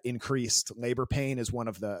says that increased labor pain is one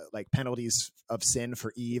of the like penalties of sin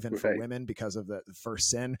for Eve and for women because of the first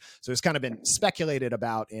sin. So it's kind of been speculated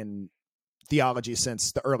about in theology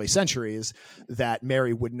since the early centuries that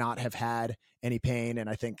Mary would not have had any pain. And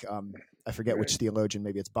I think, I forget which theologian,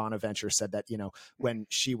 maybe it's Bonaventure, said that, when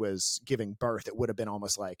she was giving birth, it would have been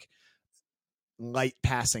almost like light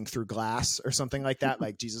passing through glass or something like that.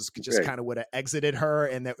 Like Jesus just kind of would have exited her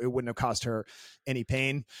and that it wouldn't have caused her any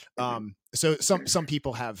pain. So some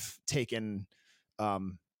people have taken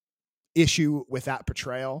issue with that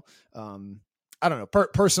portrayal. I don't know.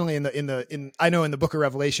 Personally, I know in the book of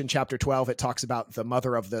Revelation, chapter 12, it talks about the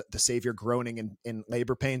mother of the Savior groaning in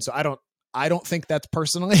labor pain. So I don't think that's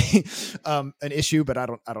personally an issue, but I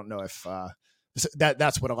don't know if So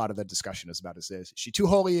that's what a lot of the discussion is about. Is she too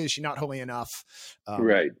holy? Is she not holy enough?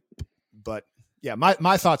 Right. But yeah,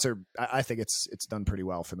 my thoughts are, I think it's done pretty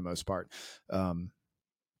well for the most part.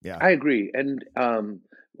 Yeah. I agree. And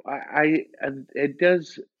and it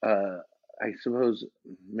does, I suppose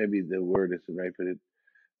maybe the word isn't right, but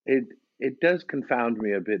it, it does confound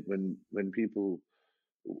me a bit when people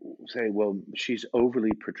say, well, she's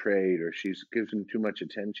overly portrayed or she's given too much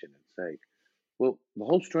attention. It's like, well, the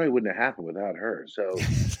whole story wouldn't have happened without her. So,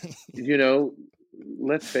 you know,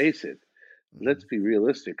 let's face it, let's be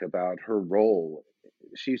realistic about her role.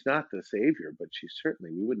 She's not the savior, but she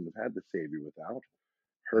certainly, we wouldn't have had the savior without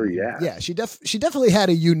her yet. Yeah, she definitely had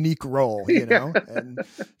a unique role, you know, and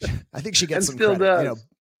I think she gets some still credit, does. you know.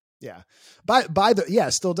 Yeah,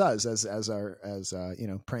 still does as you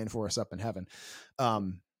know, praying for us up in heaven.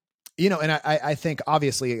 You know, and I think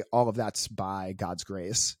obviously all of that's by God's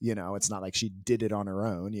grace. You know, it's not like she did it on her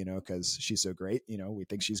own, you know, because she's so great. You know, we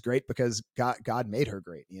think she's great because God made her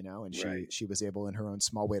great, you know, and she was able in her own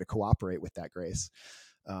small way to cooperate with that grace.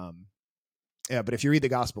 Yeah, but if you read the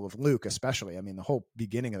Gospel of Luke, especially, I mean, the whole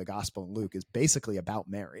beginning of the Gospel in Luke is basically about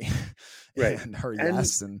Mary, right, and her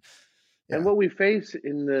yes, and what we face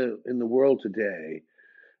in the world today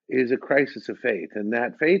is a crisis of faith, and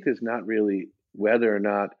that faith is not really whether or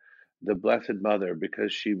not the Blessed Mother,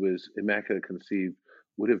 because she was immaculate conceived,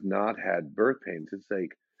 would have not had birth pains. It's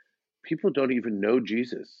like people don't even know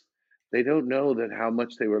Jesus. They don't know that how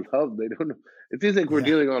much they were loved. They don't know. It feels like we're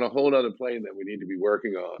dealing on a whole other plane that we need to be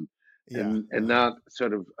working on, and not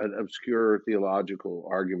sort of an obscure theological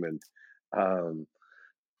argument. And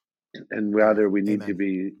rather we need to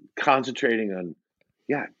be concentrating on,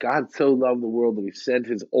 God so loved the world that he sent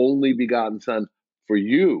his only begotten son for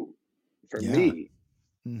you, for me,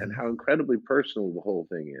 and how incredibly personal the whole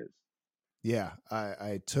thing is. Yeah,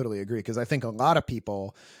 I totally agree, because I think a lot of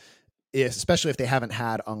people, especially if they haven't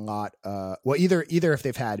had a lot, well, either if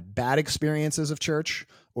they've had bad experiences of church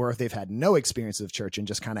or if they've had no experience of church and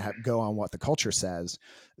just kind of go on what the culture says,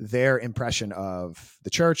 their impression of the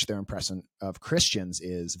church, their impression of Christians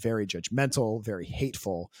is very judgmental, very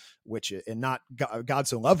hateful, and not God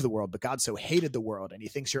so loved the world, but God so hated the world, and he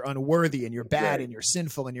thinks you're unworthy and you're bad and you're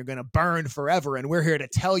sinful and you're going to burn forever. And we're here to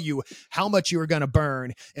tell you how much you are going to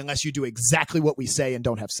burn unless you do exactly what we say and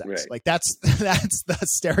don't have sex. Right. Like that's the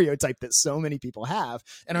stereotype that so many people have.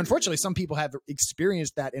 And unfortunately, some people have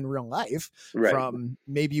experienced that in real life from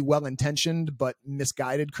maybe well-intentioned but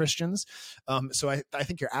misguided Christians. So I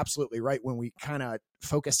think you're absolutely right when we kind of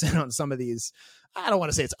focus in on some of these. I don't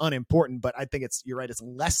want to say it's unimportant, but I think you're right. It's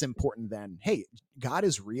less important than, hey, God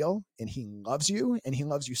is real and he loves you, and he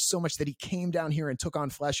loves you so much that he came down here and took on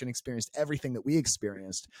flesh and experienced everything that we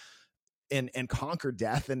experienced and conquered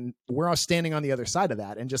death. And we're all standing on the other side of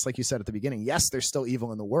that. And just like you said at the beginning, yes, there's still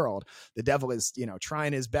evil in the world. The devil is, you know,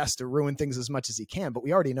 trying his best to ruin things as much as he can, but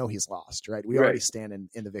we already know he's lost, right? We already stand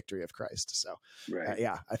in the victory of Christ. So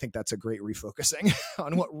yeah, I think that's a great refocusing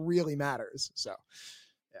on what really matters. So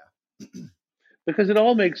yeah. Because it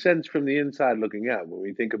all makes sense from the inside looking out. When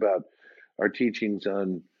we think about our teachings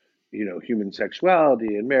on, you know, human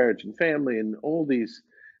sexuality and marriage and family and all these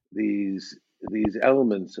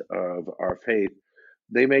elements of our faith,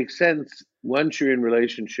 they make sense once you're in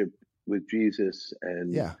relationship with Jesus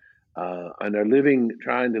and are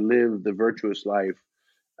trying to live the virtuous life.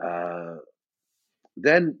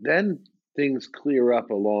 Then things clear up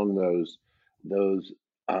along those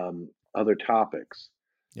other topics.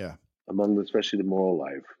 Yeah. Among especially the moral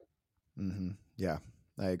life. Yeah,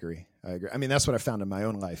 I agree. I mean, that's what I found in my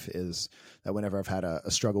own life, is that whenever I've had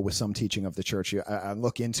a struggle with some teaching of the church, I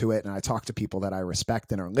look into it and I talk to people that I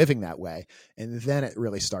respect and are living that way. And then it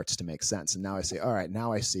really starts to make sense. And now I say, all right,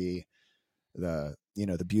 now I see the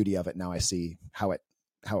beauty of it. Now I see how it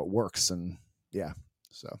works. And yeah,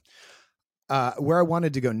 so where I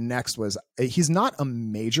wanted to go next was, he's not a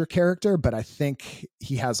major character, but I think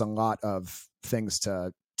he has a lot of things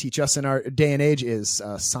to teach us in our day and age, is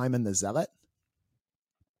Simon the Zealot.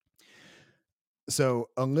 So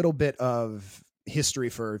a little bit of history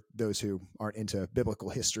for those who aren't into biblical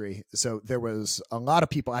history. So there was a lot of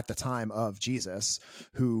people at the time of Jesus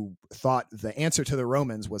who thought the answer to the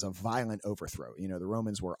Romans was a violent overthrow. You know, the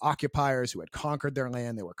Romans were occupiers who had conquered their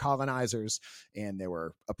land. They were colonizers, and they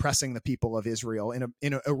were oppressing the people of Israel in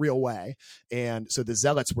a real way. And so the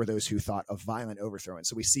Zealots were those who thought of violent overthrow. And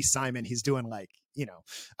so we see Simon, he's doing like, you know,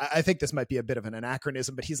 I think this might be a bit of an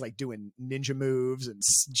anachronism, but he's like doing ninja moves and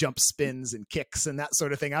jump spins and kicks and that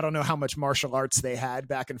sort of thing. I don't know how much martial arts they had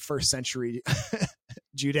back in first century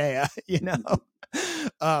Judea, you know?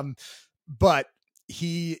 But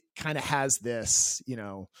he kind of has this, you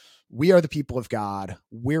know, we are the people of God.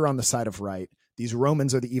 We're on the side of right. these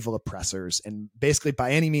Romans are the evil oppressors, and basically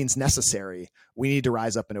by any means necessary, we need to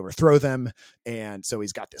rise up and overthrow them. And so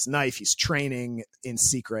he's got this knife, he's training in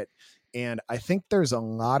secret. And I think there's a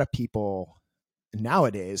lot of people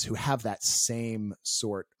nowadays who have that same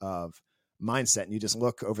sort of mindset. And you just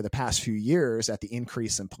look over the past few years at the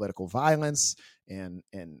increase in political violence and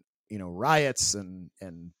riots and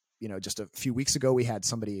just a few weeks ago, we had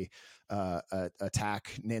somebody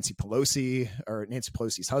attack Nancy Pelosi, or Nancy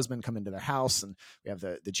Pelosi's husband, come into their house. And we have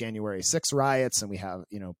the January 6th riots, and we have,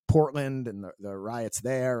 Portland and the riots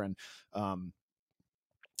there. And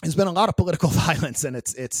there's been a lot of political violence, and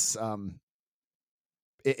it's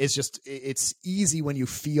easy when you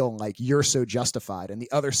feel like you're so justified and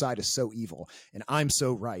the other side is so evil and I'm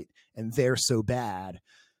so right and they're so bad.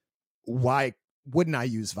 Why wouldn't I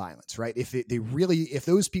use violence, right? If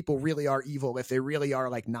those people really are evil, if they really are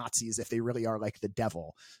like Nazis, if they really are like the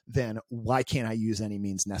devil, then why can't I use any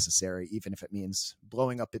means necessary, even if it means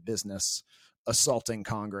blowing up a business, assaulting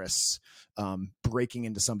Congress, breaking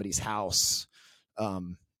into somebody's house,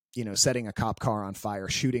 setting a cop car on fire,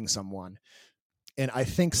 shooting someone. And I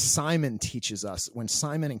think Simon teaches us, when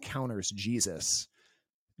Simon encounters Jesus,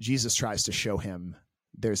 Jesus tries to show him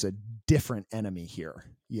there's a different enemy here,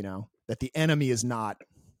 that the enemy is not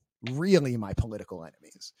really my political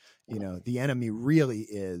enemies. The enemy really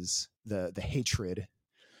is the hatred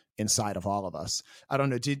inside of all of us. I don't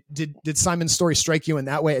know. Did Simon's story strike you in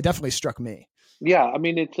that way? It definitely struck me. Yeah. I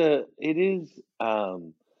mean,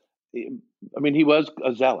 he was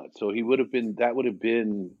a zealot, so that would have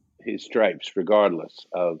been his stripes, regardless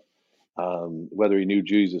of whether he knew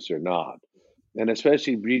Jesus or not. And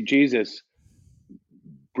especially Jesus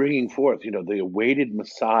bringing forth, the awaited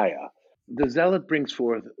Messiah. The zealot brings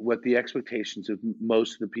forth what the expectations of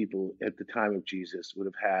most of the people at the time of Jesus would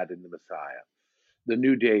have had in the Messiah. The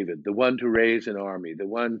new David, the one to raise an army, the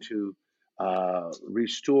one to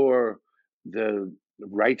restore the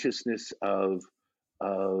righteousness of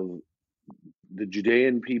the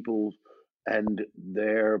Judean people and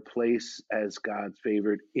their place as God's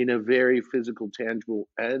favorite in a very physical, tangible,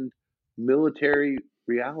 and military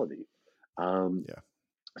reality.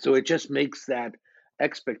 So it just makes that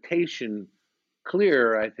expectation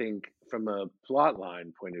clear, I think, from a plot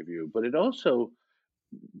line point of view. But it also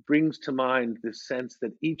brings to mind this sense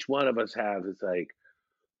that each one of us have is like,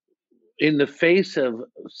 in the face of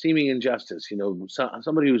seeming injustice,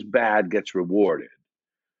 somebody who's bad gets rewarded.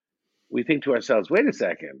 We think to ourselves, wait a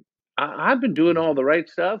second, I've been doing all the right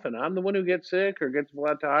stuff, and I'm the one who gets sick or gets a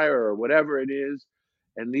flat tire or whatever it is.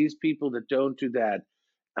 And these people that don't do that,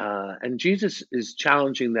 and Jesus is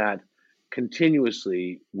challenging that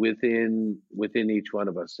continuously within each one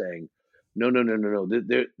of us, saying, no.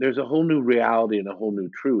 There's a whole new reality and a whole new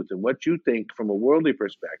truth. And what you think from a worldly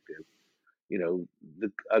perspective,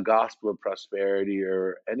 a gospel of prosperity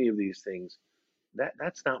or any of these things,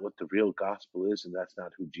 that's not what the real gospel is, and that's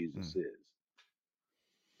not who Jesus is.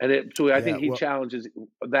 And I think he challenges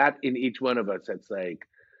that in each one of us. That's like,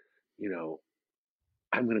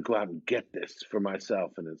 I'm going to go out and get this for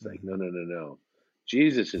myself. And it's like, no.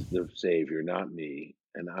 Jesus is the Savior, not me.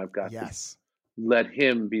 And I've got to let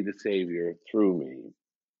him be the Savior through me.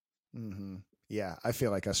 Mm-hmm. Yeah, I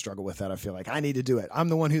feel like I struggle with that. I feel like I need to do it. I'm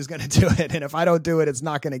the one who's going to do it. And if I don't do it, it's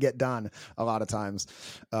not going to get done a lot of times.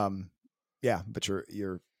 But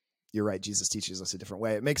you're right. Jesus teaches us a different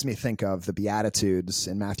way. It makes me think of the Beatitudes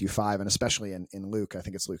in Matthew 5, and especially in Luke, I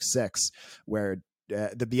think it's Luke 6, where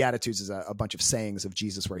the Beatitudes is a bunch of sayings of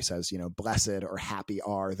Jesus where he says, blessed or happy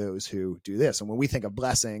are those who do this. And when we think of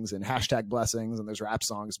blessings and #blessings, and there's rap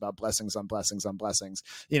songs about blessings on blessings on blessings,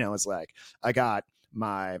 it's like, I got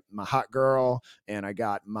my hot girl, and I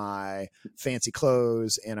got my fancy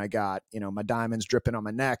clothes, and I got, my diamonds dripping on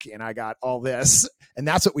my neck, and I got all this. And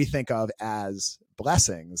that's what we think of as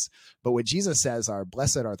blessings. But what Jesus says are,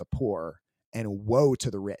 blessed are the poor, and woe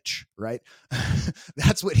to the rich, right?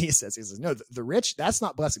 That's what he says. He says, no, the rich, that's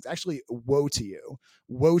not blessings. Actually, woe to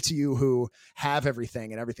you who have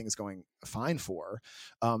everything and everything is going fine for,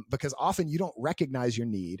 because often you don't recognize your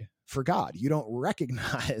need for God. You don't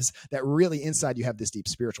recognize that really inside you have this deep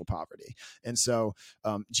spiritual poverty. And so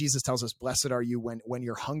Jesus tells us, blessed are you when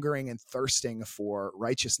you're hungering and thirsting for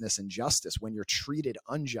righteousness and justice, when you're treated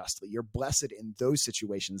unjustly. You're blessed in those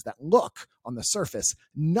situations that look on the surface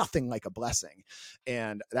nothing like a blessing.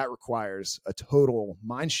 And that requires a total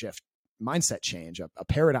mindset change, a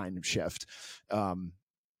paradigm shift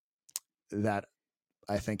that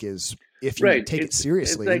I think is, if you take it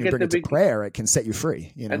seriously and you bring it to prayer, it can set you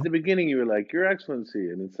free. At the beginning, you were like, Your Excellency.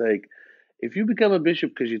 And it's like, if you become a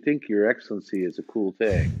bishop because you think Your Excellency is a cool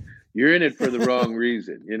thing, you're in it for the wrong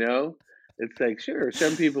reason, It's like, sure,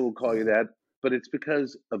 some people will call you that. but it's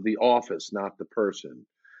because of the office, not the person.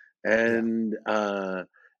 Yeah. And uh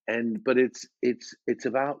and but it's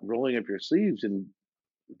about rolling up your sleeves and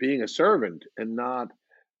being a servant and not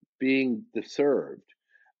being the served.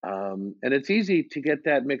 And it's easy to get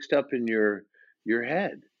that mixed up in your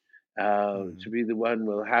head. To Mhm. be the one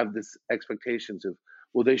will have this expectations of,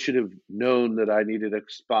 well, they should have known that I needed a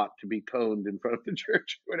spot to be coned in front of the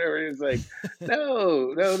church, or whatever. It's like,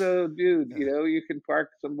 no, no, no, dude. Yeah. You can park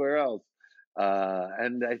somewhere else.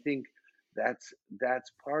 And I think that's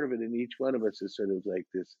part of it. And each one of us is sort of like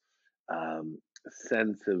this um,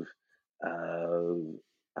 sense of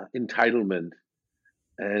entitlement,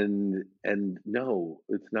 and no,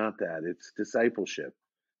 it's not that. It's discipleship,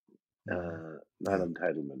 Mhm. not Yeah.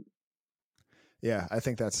 entitlement. Yeah, I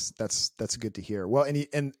think that's good to hear. Well,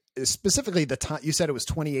 and specifically the time you said it was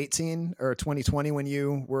 2018 or 2020 when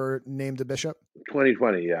you were named a bishop.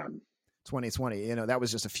 2020, yeah, 2020, that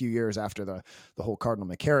was just a few years after the whole Cardinal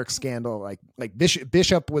McCarrick scandal. Like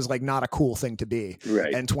Bishop was like not a cool thing to be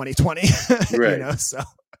right, in 2020. right. So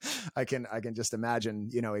I can just imagine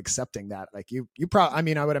accepting that. Like you probably, I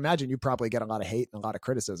mean, I would imagine you probably get a lot of hate and a lot of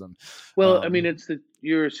criticism. Well, I mean, um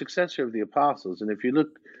you're a successor of the apostles, and if you look,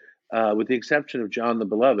 with the exception of John the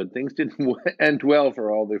Beloved, things didn't end well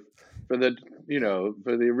for all the for the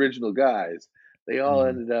for the original guys. They all mhm,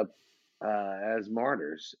 ended up as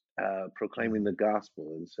martyrs, proclaiming mhm, the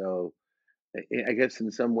gospel, and so I guess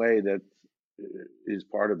in some way that is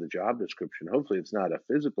part of the job description. Hopefully, it's not a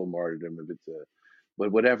physical martyrdom, if it's a,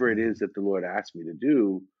 but whatever it is mhm. that the Lord asked me to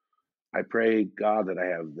do, I pray God that I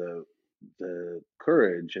have the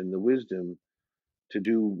courage and the wisdom to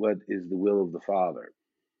do what is the will of the Father.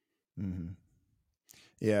 Mhm.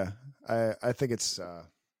 Yeah, I think it's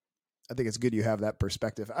good you have that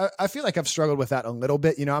perspective. I feel like I've struggled with that a little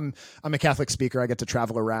bit. I'm a Catholic speaker. I get to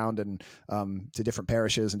travel around and to different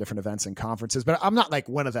parishes and different events and conferences, but I'm not like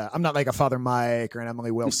I'm not like a Father Mike or an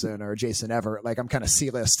Emily Wilson or Jason Everett. Like I'm kind of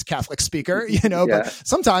C-list Catholic speaker, but Yeah,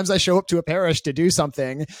 sometimes I show up to a parish to do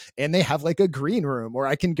something and they have like a green room where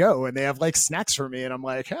I can go and they have like snacks for me. And I'm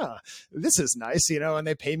like, this is nice, and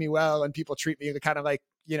they pay me well and people treat me kind of like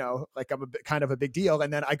I'm kind of a big deal.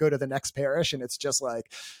 And then I go to the next parish and it's just like,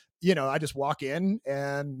 I just walk in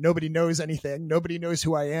and nobody knows anything. Nobody knows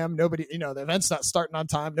who I am. Nobody, the event's not starting on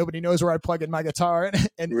time. Nobody knows where I plug in my guitar.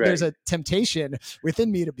 And there's right. a temptation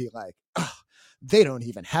within me to be like, oh, they don't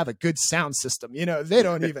even have a good sound system. They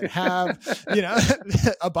don't even have,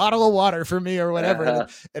 a bottle of water for me or whatever.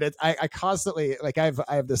 Uh-huh. I constantly, like, I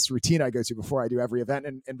have this routine I go to before I do every event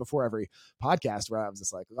and before every podcast where I was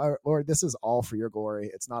just like, Lord, this is all for your glory.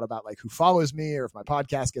 It's not about like who follows me or if my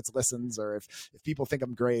podcast gets listens or if people think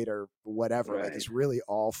I'm great or whatever. Like Right. it's really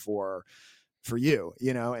all for you,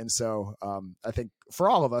 and so I think for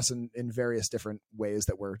all of us in various different ways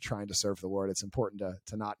that we're trying to serve the Lord, it's important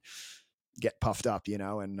to not get puffed up,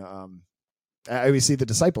 and I always see the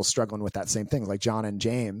disciples struggling with that same thing, like John and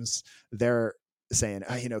James. They're saying,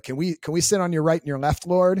 can we sit on your right and your left,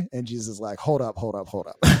 Lord? And Jesus is like, hold up, hold up, hold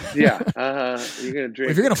up. Yeah. You're gonna If drink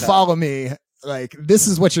you're the gonna cup. follow me, like this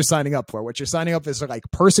is what you're signing up for. What you're signing up is for like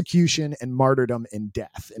persecution and martyrdom and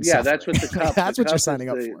death and Yeah, that's suffering. what the Like cup. The that's what you're cup is signing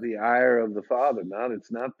up the for. the ire of the Father. Not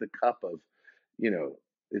It's not the cup of, you know.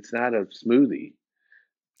 It's not a smoothie.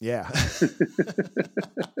 Yeah.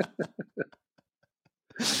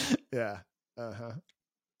 Yeah. Uh-huh.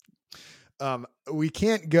 We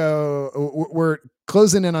can't go. We're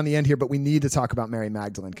closing in on the end here, but we need to talk about Mary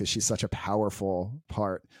Magdalene because she's such a powerful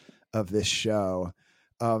part of this show.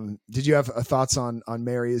 Did you have thoughts on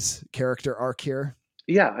Mary's character arc here?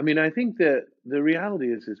 Yeah, I mean, I think that the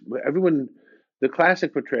reality is everyone. The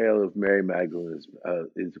classic portrayal of Mary Magdalene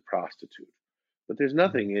is a prostitute, but there's Mhm.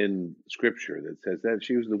 nothing in Scripture that says that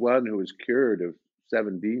she was the one who was cured of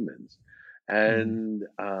seven demons, Mhm. and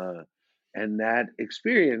uh, and that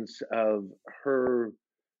experience of her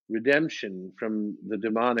redemption from the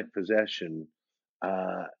demonic possession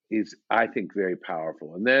is, I think, very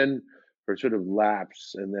powerful. And then her sort of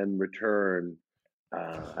lapse and then return.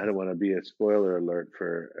 I don't want to be a spoiler Uh-huh. alert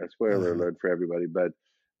for everybody, but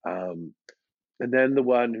um, and then the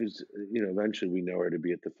one who's, eventually we know her to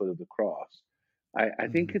be at the foot of the cross. I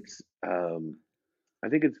think Mhm. it's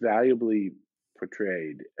valuably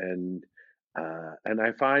portrayed, and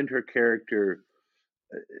I find her character,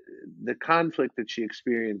 uh, the conflict that she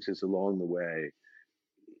experiences along the way,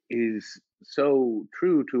 is so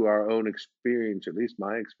true to our own experience, at least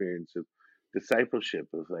my experience of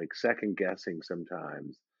discipleship, of like second guessing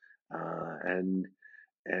sometimes,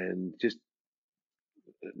 and just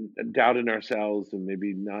doubt in ourselves and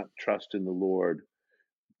maybe not trust in the Lord.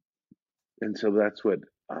 And so that's what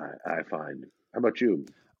I find. How about you?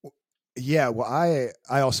 Yeah, well,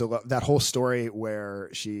 I also love that whole story where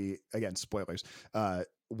she, again, spoilers,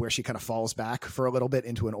 where she kind of falls back for a little bit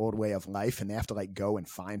into an old way of life, and they have to like go and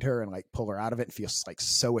find her and like pull her out of it, and feels like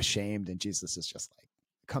so ashamed, and Jesus is just like,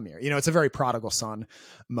 come here. It's a very prodigal son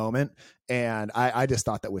moment, and I just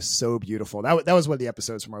thought that was so beautiful. That was one of the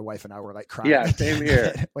episodes where my wife and I were like crying Yeah, same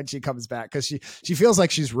here. when she comes back, because she feels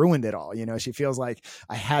like she's ruined it all. She feels like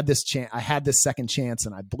I had this second chance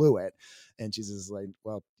and I blew it. And Jesus is like,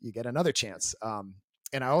 well, you get another chance.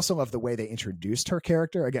 And I also love the way they introduced her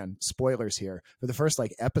character. Again, spoilers here. For the first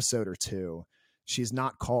like episode or two, she's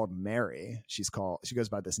not called Mary. She goes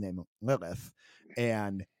by this name Lilith.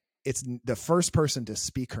 And it's the first person to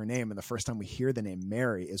speak her name. And the first time we hear the name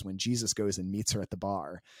Mary is when Jesus goes and meets her at the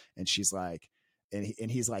bar. And she's like, and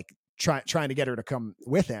he's like, trying to get her to come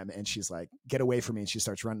with him. And she's like, get away from me. And she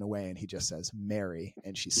starts running away. And he just says, Mary.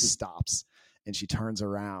 And she stops and she turns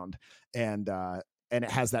around, and it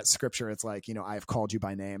has that scripture. It's like, I have called you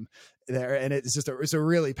by name there. And it's just it's a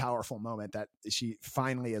really powerful moment that she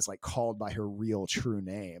finally is like called by her real true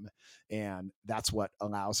name. And that's what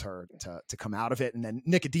allows her to come out of it. And then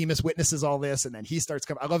Nicodemus witnesses all this. And then he starts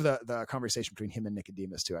coming. I love the conversation between him and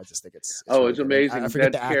Nicodemus too. I just think it's really It's good. amazing. I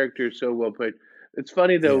forget That character is so well played. It's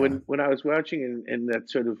funny though, Yeah. when I was watching and that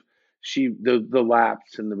sort of the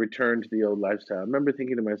lapse and the return to the old lifestyle, I remember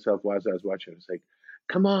thinking to myself while I was watching, I was like,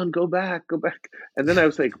 come on, go back. And then I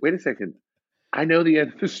was like, wait a second, I know the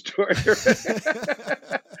end of the story.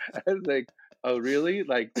 I was like, oh, really?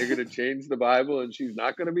 Like they're going to change the Bible and she's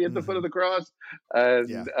not going to be at the foot of the cross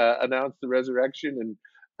and announce the resurrection.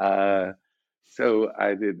 And so I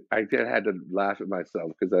had to laugh at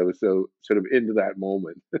myself because I was so sort of into that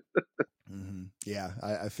moment. Mm-hmm. Yeah,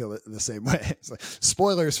 I feel it the same way. It's like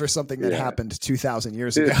spoilers for something that happened 2,000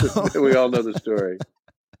 years ago. We all know the story.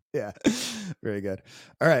 Yeah, very good.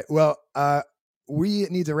 All right. Well, we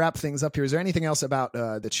need to wrap things up here. Is there anything else about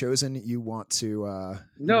The Chosen you want to?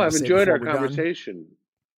 No, I've enjoyed our conversation.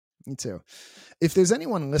 Me too. If there's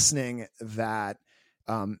anyone listening that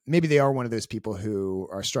maybe they are one of those people who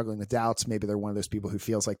are struggling with doubts. Maybe they're one of those people who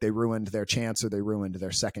feels like they ruined their chance or they ruined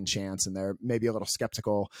their second chance, and they're maybe a little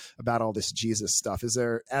skeptical about all this Jesus stuff. Is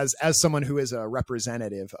there, as someone who is a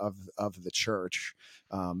representative of the church,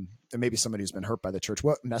 and maybe somebody who's been hurt by the church,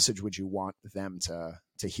 what message would you want them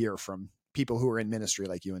to hear from people who are in ministry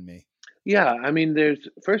like you and me? Yeah, I mean,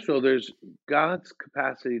 first of all, there's God's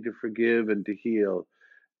capacity to forgive and to heal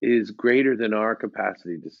is greater than our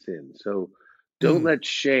capacity to sin. So don't let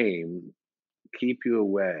shame keep you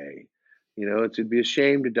away. It'd be a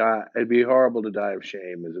shame to die. It'd be horrible to die of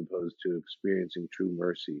shame as opposed to experiencing true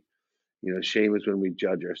mercy. Shame is when we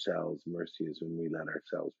judge ourselves. Mercy is when we let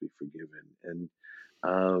ourselves be forgiven.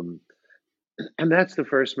 And that's the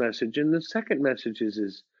first message. And the second message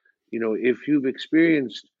is, if you've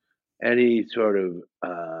experienced any sort of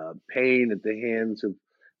pain at the hands of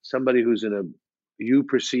somebody who's you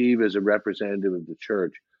perceive as a representative of the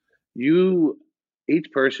church,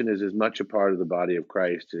 each person is as much a part of the body of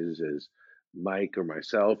Christ as Mike or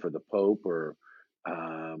myself or the Pope or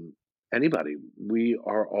anybody. We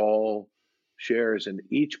are all sharers and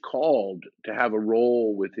each called to have a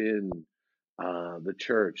role within the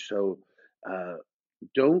church. So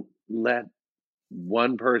don't let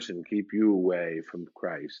one person keep you away from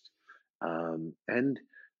Christ. And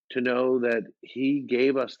to know that He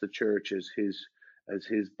gave us the church as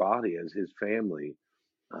His body, as His family.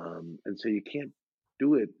 And so you can't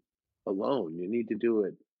do it alone. You need to do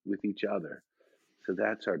it with each other. So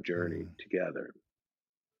that's our journey together.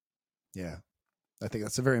 Yeah. I think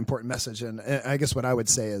that's a very important message. And I guess what I would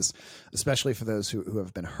say is, especially for those who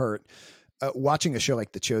have been hurt, watching a show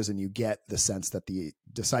like The Chosen, you get the sense that the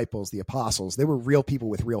disciples, the apostles, they were real people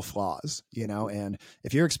with real flaws, and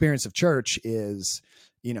if your experience of church is,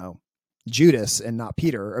 Judas and not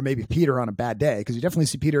Peter, or maybe Peter on a bad day, because you definitely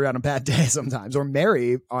see Peter on a bad day sometimes, or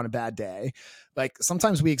Mary on a bad day. Like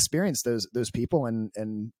sometimes we experience those people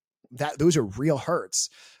and that those are real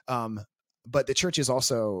hurts. But the church is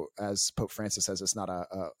also, as Pope Francis says, it's not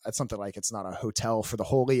it's something like it's not a hotel for the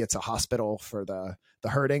holy, it's a hospital for the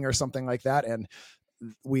hurting or something like that. And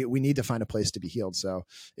we need to find a place to be healed. So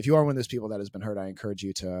if you are one of those people that has been hurt, I encourage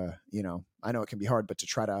you to, I know it can be hard, but to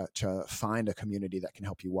try to find a community that can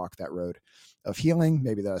help you walk that road of healing,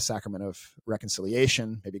 maybe the sacrament of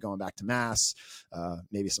reconciliation, maybe going back to mass,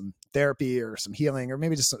 maybe some therapy or some healing, or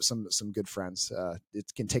maybe just some good friends.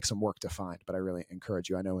 It can take some work to find, but I really encourage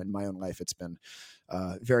you. I know in my own life, it's been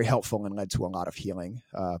very helpful and led to a lot of healing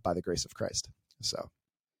by the grace of Christ. So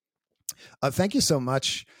Thank you so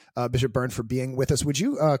much, Bishop Byrne, for being with us. Would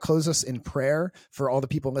you close us in prayer for all the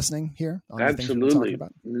people listening here on the things we've been talking Absolutely.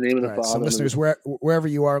 about? In the name of All the right, so Father, and of listeners, the, wherever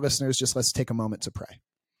you are, listeners, just let's take a moment to pray.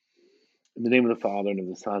 in the name of the Father, and of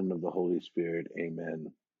the Son, and of the Holy Spirit.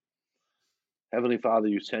 Amen. Heavenly Father,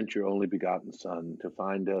 you sent your only begotten Son to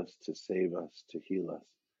find us, to save us, to heal us.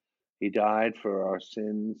 He died for our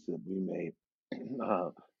sins that we may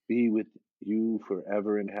be with you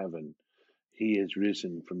forever in heaven. He is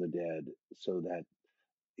risen from the dead, so that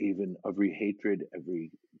even every hatred,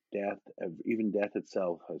 every death, even death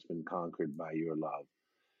itself has been conquered by your love.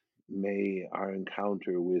 May our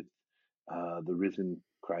encounter with the risen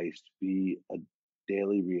Christ be a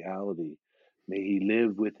daily reality. May he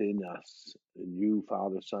live within us, and you,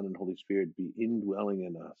 Father, Son, and Holy Spirit, be indwelling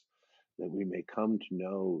in us, that we may come to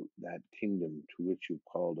know that kingdom to which you've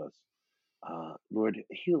called us. Lord,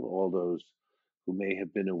 heal all those who may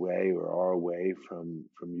have been away or are away from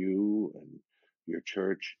you and your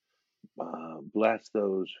church. Bless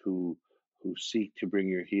those who seek to bring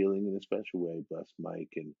your healing in a special way. Bless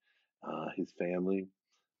Mike and his family,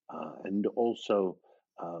 and also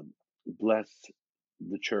bless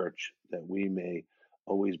the church, that we may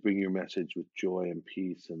always bring your message with joy and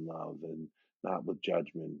peace and love, and not with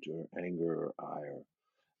judgment or anger or ire.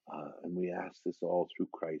 And we ask this all through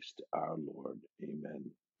Christ our Lord. Amen.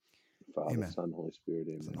 Father, Amen. Son, Holy Spirit.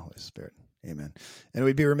 And the Amen. Holy Spirit. Amen. And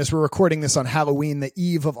we'd be remiss. We're recording this on Halloween, the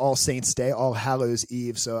eve of All Saints Day, All Hallows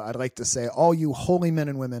Eve. So I'd like to say, all you holy men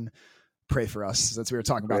and women, pray for us, since we were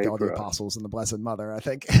talking about Pray all the for us. apostles and the Blessed Mother, I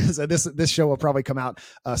think. So this show will probably come out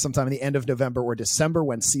sometime in the end of November or December,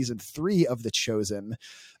 when season 3 of The Chosen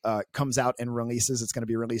comes out and releases. It's going to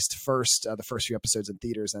be released first, the first few episodes in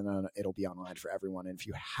theaters, and then it'll be online for everyone. And if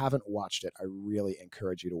you haven't watched it, I really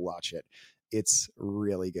encourage you to watch it. It's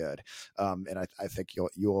really good. And I think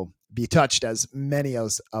you'll be touched, as many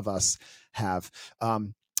of us have.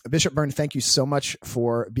 Bishop Byrne, thank you so much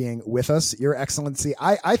for being with us. Your Excellency,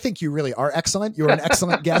 I think you really are excellent. You're an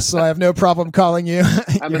excellent guest, so I have no problem calling you.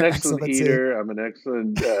 I'm an excellent eater. I'm an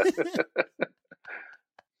excellent.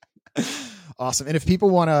 Awesome. And if people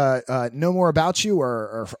want to know more about you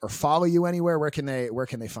or follow you anywhere, where can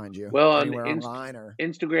they find you? Well, on anywhere online or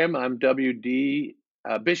Instagram, I'm WD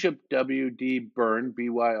Bishop WD Byrne,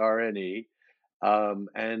 Byrne.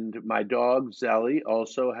 And my dog Zelly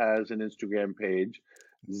also has an Instagram page,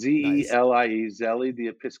 Zelie, Zelly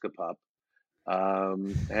the Episcopop.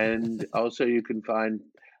 And also you can find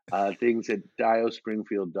things at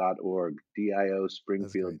diospringfield.org,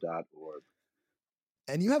 diospringfield.org.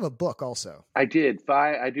 And you have a book also. I do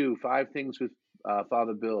 5 things with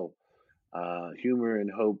Father Bill, humor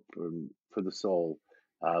and hope for the soul,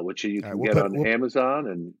 which you can get on Amazon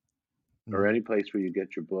and or any place where you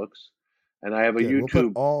get your books. And I have a YouTube. We'll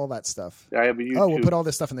put all that stuff. I have a YouTube. Oh, we'll put all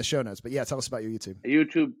this stuff in the show notes. But yeah, tell us about your YouTube.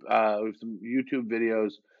 Some YouTube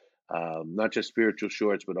videos, not just spiritual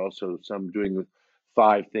shorts, but also some doing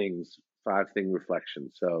 5 thing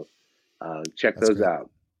reflections. So check those out.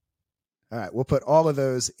 All right. We'll put all of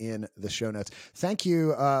those in the show notes. Thank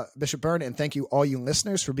you, Bishop Byrne, and thank you all you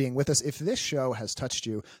listeners for being with us. If this show has touched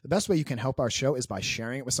you, the best way you can help our show is by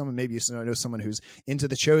sharing it with someone. Maybe you know someone who's into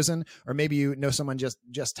The Chosen, or maybe you know someone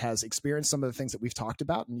just has experienced some of the things that we've talked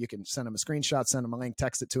about, and you can send them a screenshot, send them a link,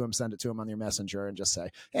 text it to them, send it to them on your messenger, and just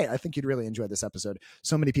say, hey, I think you'd really enjoy this episode.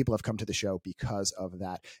 So many people have come to the show because of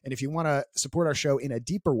that. And if you want to support our show in a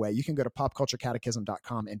deeper way, you can go to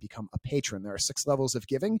popculturecatechism.com and become a patron. There are 6 levels of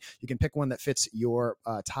giving. You can pick one that fits your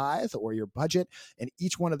tithe or your budget, and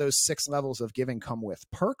each one of those 6 levels of giving come with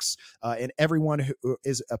perks, and everyone who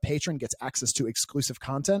is a patron gets access to exclusive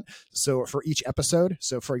content. So for each episode,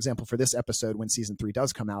 so for example, for this episode, when season 3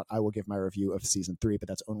 does come out, I will give my review of season 3, but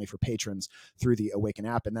that's only for patrons through the Awaken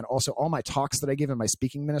app. And then also all my talks that I give in my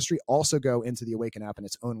speaking ministry also go into the Awaken app, and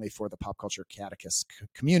it's only for the Pop Culture Catechist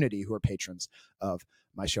community who are patrons of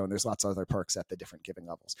my show. And there's lots of other perks at the different giving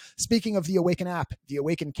levels. Speaking of the Awaken app, the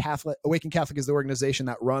Awaken Catholic is the organization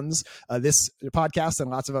that runs this podcast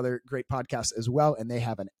and lots of other great podcasts as well. And they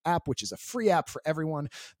have an app, which is a free app for everyone.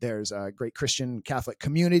 There's a great Christian Catholic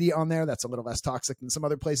community on there that's a little less toxic than some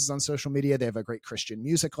other places on social media. They have a great Christian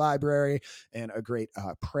music library and a great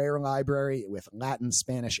prayer library with Latin,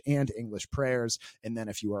 Spanish, and English prayers. And then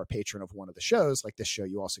if you are a patron of one of the shows, like this show,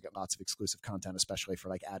 you also get lots of exclusive content, especially for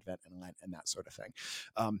like Advent and Lent and that sort of thing.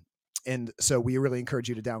 And so we really encourage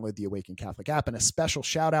you to download the Awaken Catholic app. And a special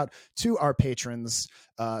shout out to our patrons,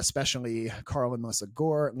 especially Carl and Melissa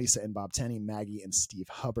Gore, Lisa and Bob Tenney, Maggie and Steve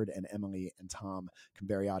Hubbard, and Emily and Tom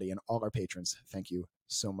Cambariati, and all our patrons. Thank you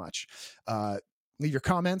so much. Leave your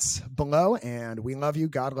comments below, and we love you.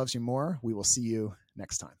 God loves you more. We will see you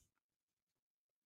next time.